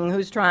king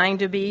who's trying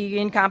to be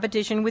in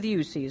competition with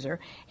you, Caesar.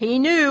 He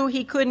knew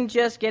he couldn't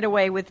just get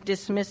away with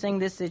dismissing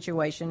this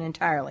situation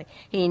entirely.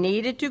 He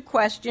needed to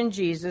question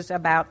Jesus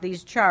about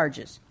these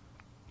charges.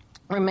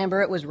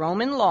 Remember, it was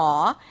Roman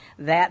law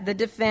that the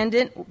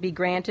defendant be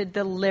granted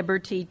the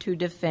liberty to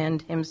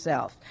defend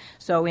himself.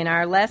 So in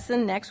our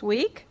lesson next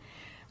week,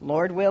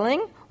 Lord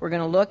willing, we're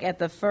going to look at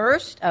the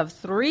first of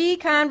three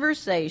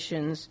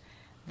conversations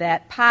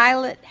that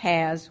Pilate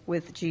has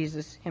with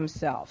Jesus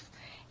himself.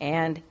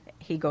 And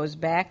he goes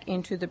back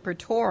into the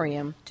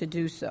praetorium to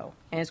do so.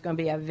 And it's going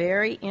to be a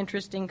very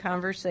interesting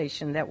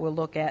conversation that we'll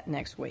look at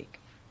next week.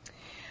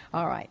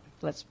 All right,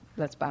 let's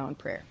bow in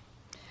prayer.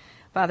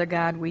 Father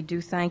God, we do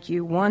thank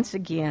you once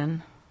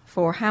again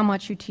for how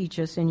much you teach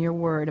us in your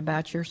word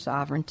about your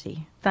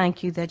sovereignty.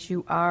 Thank you that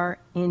you are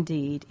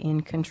indeed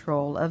in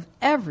control of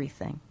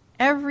everything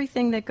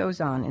that goes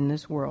on in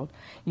this world.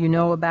 You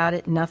know about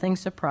it, nothing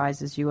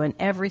surprises you, and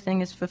everything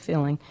is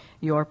fulfilling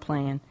your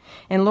plan.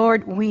 And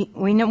Lord, we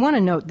want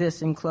to note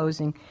this in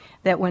closing,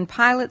 that when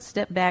Pilate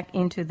stepped back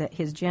into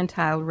his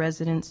Gentile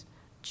residence,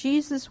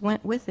 Jesus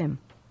went with him.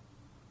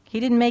 He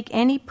didn't make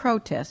any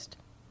protest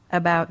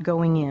about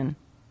going in.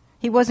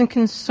 He wasn't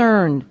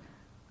concerned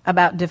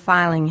about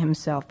defiling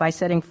himself by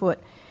setting foot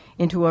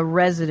into a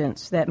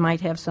residence that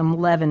might have some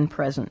leaven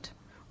present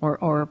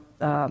or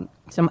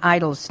some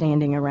idols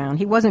standing around.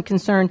 He wasn't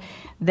concerned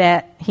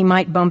that he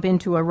might bump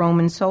into a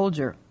Roman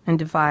soldier and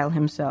defile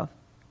himself.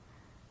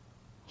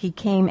 He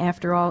came,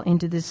 after all,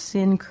 into this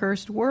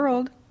sin-cursed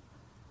world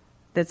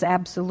that's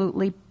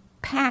absolutely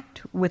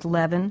packed with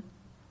leaven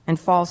and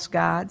false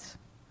gods,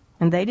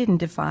 and they didn't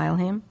defile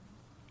him,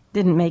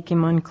 didn't make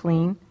him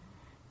unclean,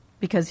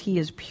 because he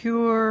is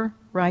pure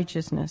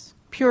righteousness,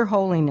 pure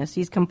holiness.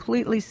 He's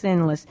completely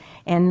sinless,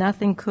 and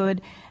nothing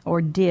could or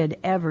did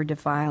ever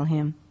defile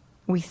him.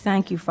 We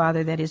thank you,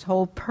 Father, that his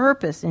whole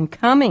purpose in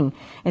coming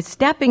and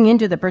stepping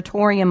into the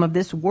praetorium of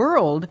this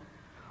world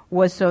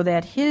was so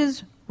that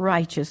his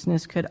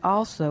righteousness could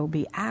also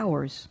be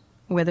ours,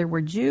 whether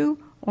we're Jew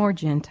or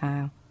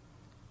Gentile.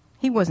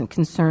 He wasn't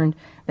concerned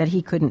that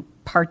he couldn't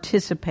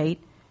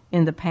participate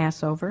in the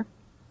Passover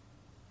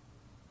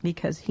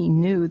because he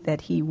knew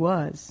that he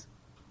was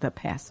the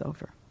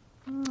Passover,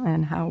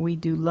 and how we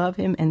do love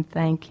him and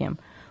thank him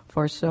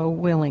for so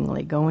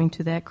willingly going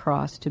to that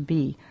cross to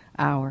be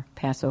our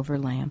Passover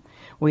lamb.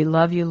 We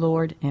love you,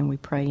 Lord, and we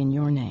pray in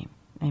your name.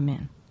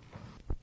 Amen.